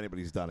and see if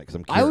anybody's done it because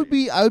I'm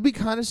curious. I would be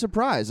kind of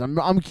surprised.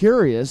 I'm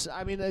curious.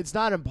 I mean, it's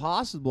not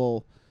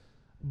impossible,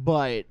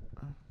 but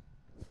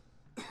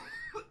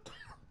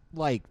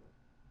like.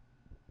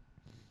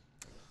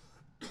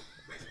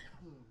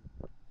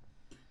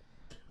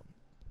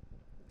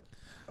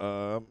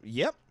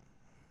 Yep.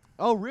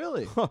 Oh,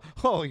 really?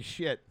 Holy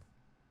shit.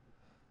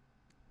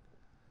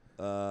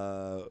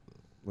 Mountaineers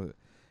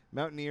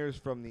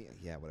from the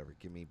whatever.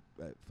 Give me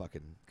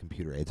fucking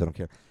computer aids. I don't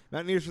care.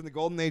 Mountaineers from the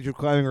golden age of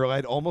climbing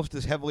relied almost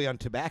as heavily on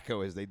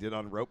tobacco as they did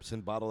on ropes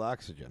and bottled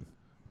oxygen.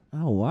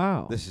 Oh,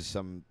 wow. This is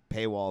some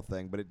paywall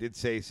thing, but it did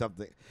say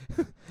something.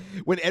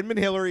 When Edmund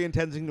Hillary and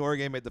Tenzing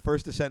Norgay made the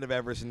first ascent of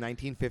Everest in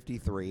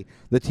 1953,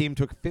 the team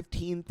took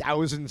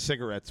 15,000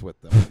 cigarettes with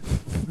them.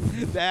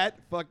 That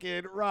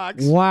fucking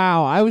rocks.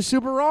 Wow, I was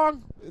super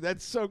wrong.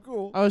 That's so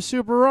cool. I was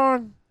super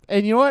wrong.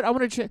 And you know what? I'm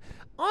going to change.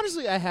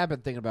 Honestly, I have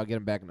been thinking about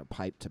getting back into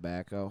pipe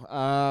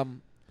tobacco.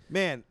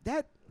 Man,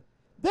 that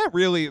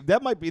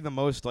might be the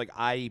most like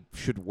I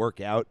should work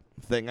out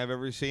thing I've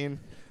ever seen.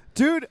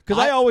 Dude, because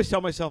I always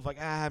tell myself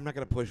like, I'm not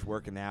gonna push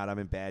working out. I'm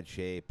in bad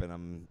shape,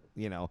 and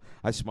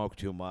I smoke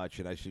too much,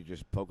 and I should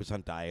just focus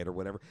on diet or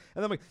whatever.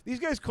 And I'm like, these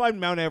guys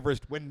climbed Mount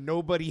Everest when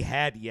nobody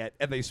had yet,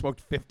 and they smoked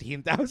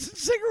 15,000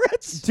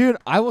 cigarettes. Dude,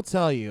 I will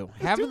tell you,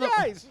 having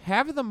guys.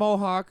 the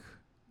mohawk,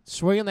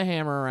 swinging the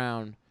hammer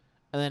around,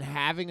 and then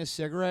having a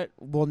cigarette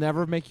will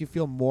never make you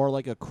feel more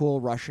like a cool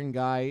Russian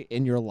guy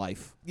in your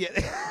life. Yeah,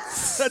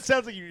 that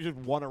sounds like you just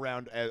won a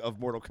round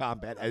of Mortal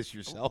Kombat as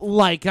yourself.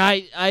 Like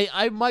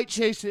I might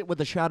chase it with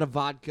a shot of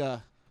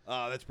vodka.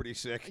 Oh, that's pretty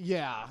sick.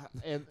 Yeah,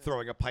 and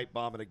throwing a pipe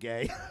bomb at a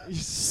gay.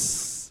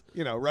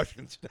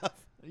 Russian stuff.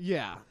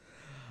 Yeah.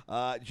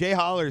 Jay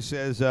Holler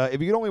says,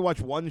 if you could only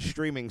watch one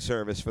streaming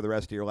service for the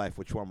rest of your life,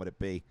 which one would it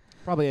be?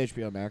 Probably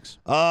HBO Max.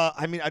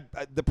 I mean,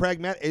 the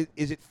pragmatic,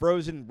 is it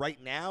frozen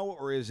right now,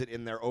 or is it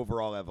in their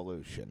overall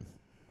evolution?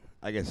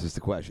 I guess is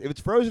the question. If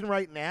it's frozen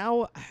right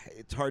now,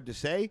 it's hard to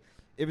say.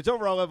 If it's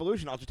overall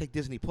evolution, I'll just take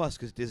Disney Plus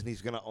because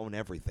Disney's going to own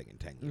everything in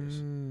 10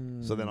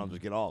 years. So then I'll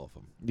just get all of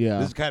them. Yeah.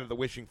 This is kind of the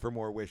wishing for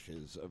more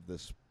wishes of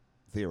this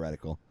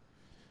theoretical.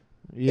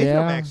 Yeah.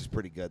 HBO Max is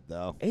pretty good,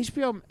 though.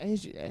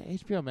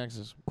 HBO Max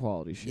is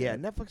quality shit. Yeah,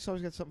 Netflix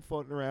always got something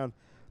floating around.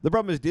 The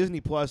problem is Disney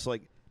Plus,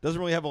 like, doesn't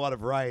really have a lot of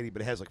variety,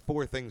 but it has, like,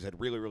 4 things I'd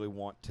really, really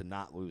want to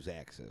not lose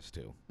access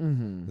to.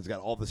 Mm-hmm. It's got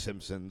all the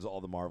Simpsons,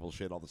 all the Marvel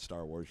shit, all the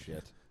Star Wars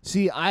shit.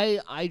 See,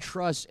 I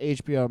trust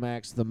HBO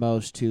Max the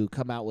most to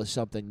come out with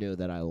something new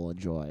that I will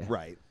enjoy.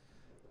 Right.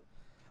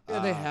 Yeah,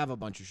 they have a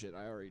bunch of shit.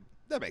 I already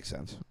That makes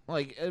sense.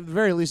 like at the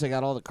very least I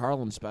got all the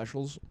Carlin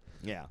specials.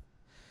 Yeah.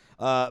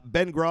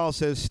 Ben Grawl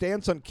says,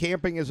 stance on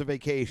camping as a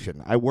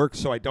vacation. I work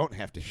so I don't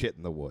have to shit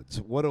in the woods.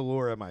 What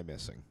allure am I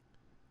missing?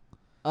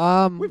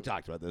 We've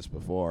talked about this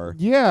before.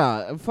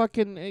 Yeah,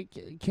 fucking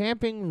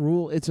camping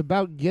rule. It's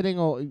about getting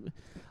all,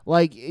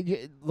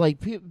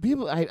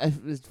 people. I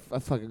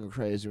fucking go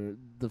crazy.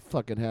 The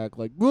fucking hack,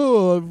 like,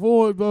 oh, I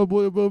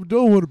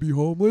don't want to be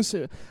homeless.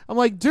 I'm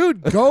like,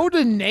 dude, go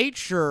to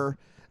nature.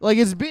 Like,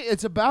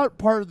 it's about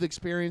part of the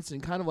experience,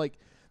 and kind of like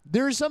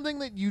there is something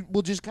that you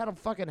will just kind of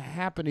fucking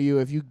happen to you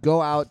if you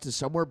go out to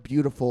somewhere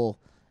beautiful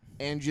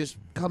and just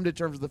come to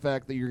terms with the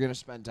fact that you're going to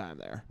spend time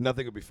there.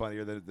 Nothing would be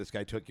funnier than if this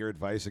guy took your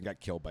advice and got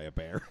killed by a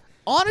bear.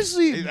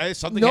 Honestly,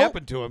 Something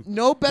happened to him.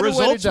 No better way to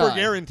Results were die.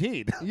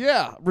 guaranteed.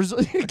 Yeah,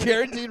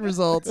 guaranteed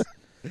results.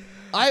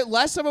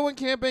 Last time I went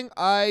camping,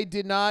 I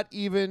did not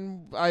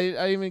even I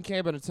didn't even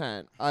camp in a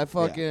tent. I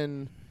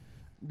fucking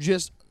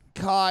just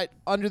caught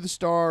under the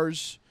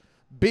stars,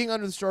 being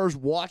under the stars,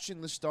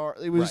 watching the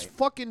stars. It was Right.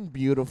 fucking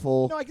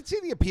beautiful. No, I can see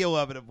the appeal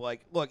of it. Of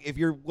like, look, if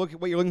you're what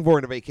you're looking for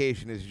in a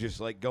vacation is just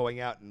like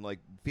going out and like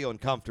feeling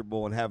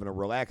comfortable and having a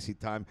relaxing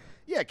time.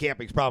 Yeah,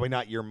 camping's probably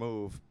not your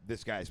move.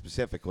 This guy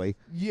specifically.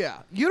 Yeah,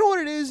 you know what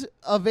it is?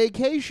 A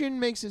vacation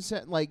makes it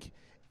sound like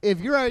if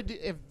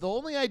the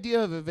only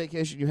idea of a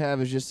vacation you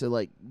have is just to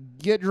like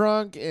get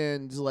drunk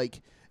and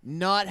like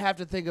not have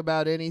to think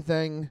about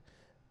anything.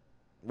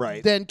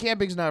 Right. Then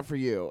camping's not for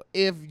you.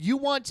 If you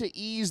want to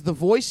ease the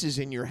voices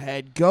in your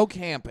head, go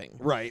camping.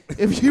 Right.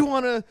 If you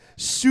want to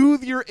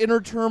soothe your inner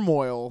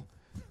turmoil,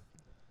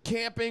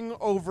 camping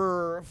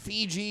over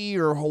Fiji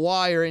or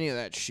Hawaii or any of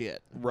that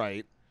shit.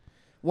 Right.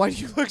 Why do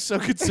you look so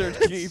concerned,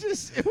 It's Keith?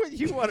 just when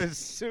you want to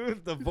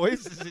soothe the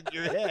voices in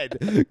your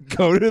head,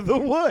 go to the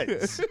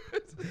woods.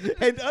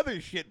 And other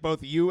shit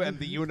both you and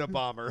the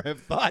Unabomber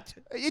have thought.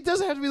 It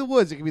doesn't have to be the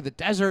woods. It can be the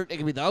desert. It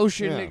can be the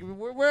ocean. Yeah. It can be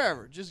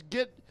wherever. Just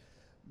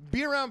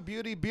be around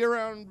beauty. Be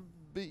around,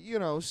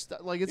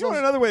 like it's You know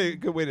all. another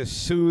good way to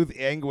soothe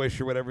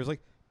anguish or whatever is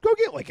like, go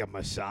get like a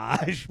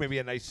massage, maybe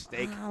a nice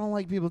steak. I don't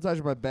like people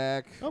touching my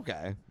back.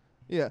 Okay.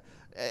 Yeah.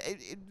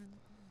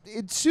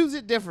 It soothes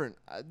it different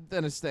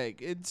than a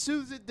steak. It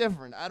soothes it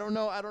different. I don't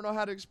know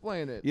how to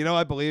explain it. You know,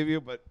 I believe you,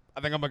 but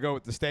I think I'm gonna go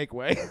with the steak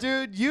way.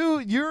 Dude,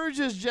 you're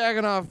just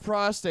jacking off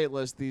prostate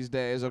these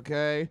days,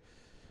 okay?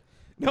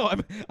 No,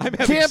 I'm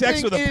having Camping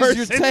sex with a is person.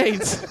 your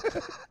taint.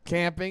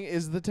 Camping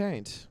is the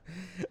taint.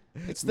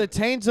 It's the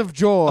taint of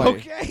joy.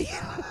 Okay.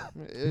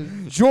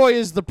 Joy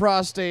is the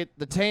prostate.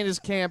 The taint is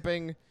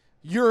camping.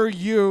 You're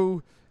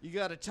you. You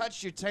got to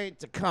touch your taint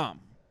to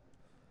come.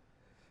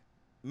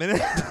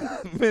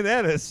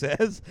 Minetta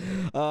says,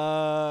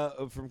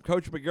 from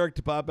Coach McGurk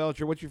to Bob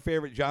Belcher, what's your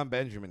favorite John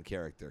Benjamin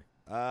character?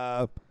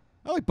 I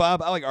like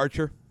Bob. I like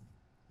Archer.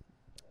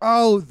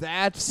 Oh,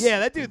 that's... Yeah,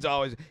 that dude's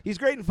he's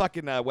great in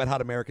fucking Wet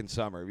Hot American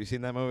Summer. Have you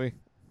seen that movie?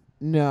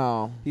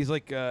 No. He's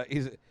like,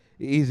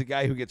 he's a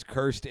guy who gets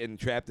cursed and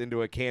trapped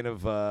into a can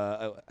of,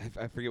 I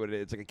forget what it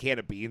is. It's like a can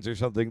of beans or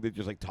something that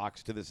just like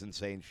talks to this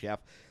insane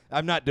chef.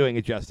 I'm not doing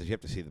it justice. You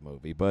have to see the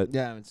movie, but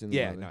Yeah, I haven't seen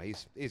the movie. no,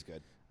 he's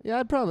good. Yeah,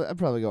 I'd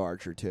probably go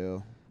Archer,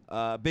 too.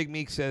 Big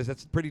Meek says,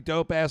 that's a pretty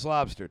dope-ass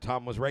lobster.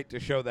 Tom was right to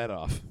show that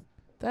off.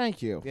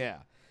 Thank you. Yeah.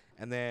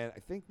 And then I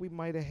think we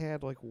might have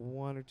had like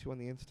 1 or 2 on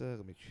the Insta.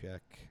 Let me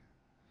check.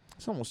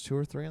 It's almost 2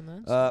 or 3 on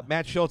that.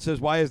 Matt Schultz says,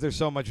 why is there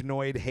so much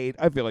Noid hate?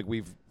 I feel like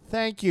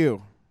Thank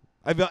you.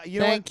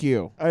 Thank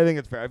you. I think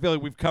it's fair. I feel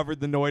like we've covered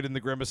the Noid and the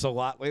Grimace a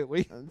lot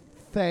lately.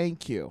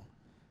 Thank you.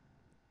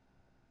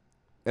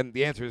 And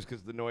the answer is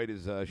because the Noid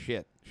is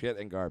shit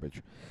and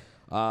garbage.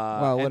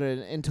 Wow, what and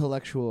an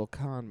intellectual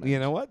con man. you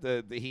know what?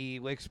 He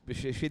licks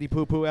shitty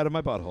poo-poo out of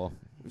my butthole.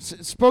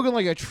 Spoken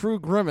like a true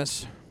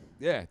Grimace.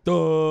 Yeah.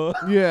 Duh.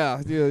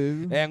 Yeah.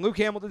 And Luke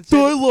Hamilton I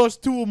said,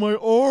 lost 2 of my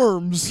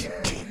arms.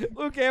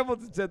 Luke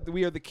Hamilton said that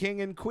we are the king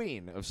and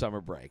queen of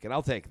summer break, and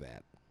I'll take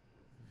that.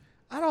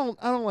 I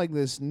don't like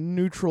this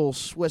neutral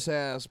Swiss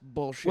ass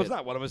bullshit. Well, it's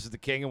not one of us is the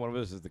king and one of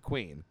us is the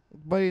queen.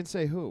 But he didn't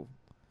say who.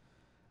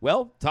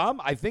 Well,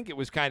 Tom, I think it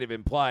was kind of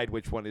implied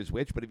which one is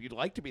which, but if you'd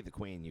like to be the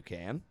queen, you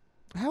can.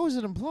 How is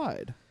it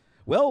implied?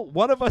 Well,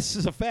 one of us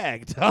is a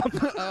fag, Tom.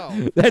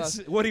 Oh, That's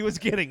what he was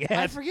getting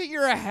I at. forget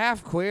you're a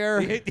half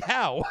queer.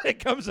 How?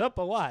 It comes up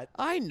a lot.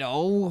 I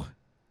know.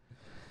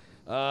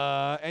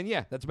 And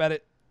yeah, that's about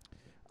it.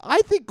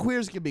 I think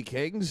queers can be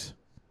kings.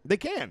 They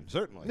can,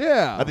 certainly.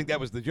 Yeah. I think that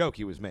was the joke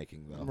he was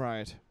making, though.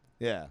 Right.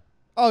 Yeah.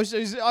 Oh, so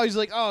he's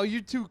like, oh,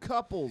 you two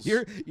couples.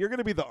 You're going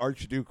to be the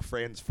Archduke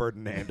Franz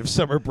Ferdinand of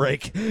summer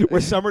break,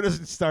 where summer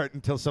doesn't start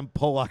until some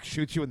Polak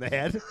shoots you in the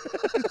head.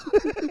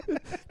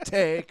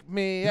 Take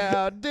me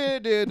out.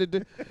 Yes,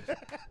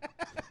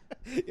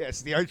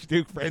 the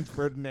Archduke Franz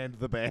Ferdinand of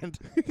the band.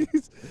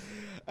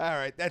 All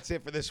right, that's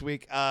it for this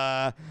week. You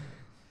got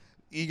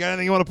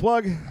anything you want to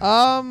plug?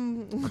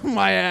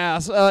 My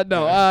ass.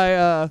 No,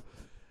 I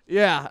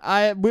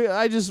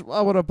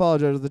want to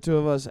apologize to the two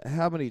of us.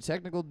 How many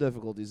technical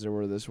difficulties there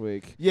were this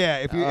week? Yeah,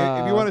 if you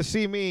want to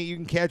see me, you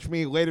can catch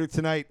me later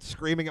tonight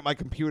screaming at my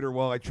computer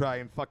while I try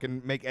and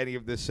fucking make any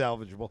of this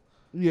salvageable.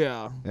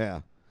 Yeah.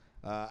 Yeah.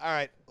 All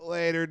right,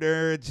 later,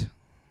 nerds.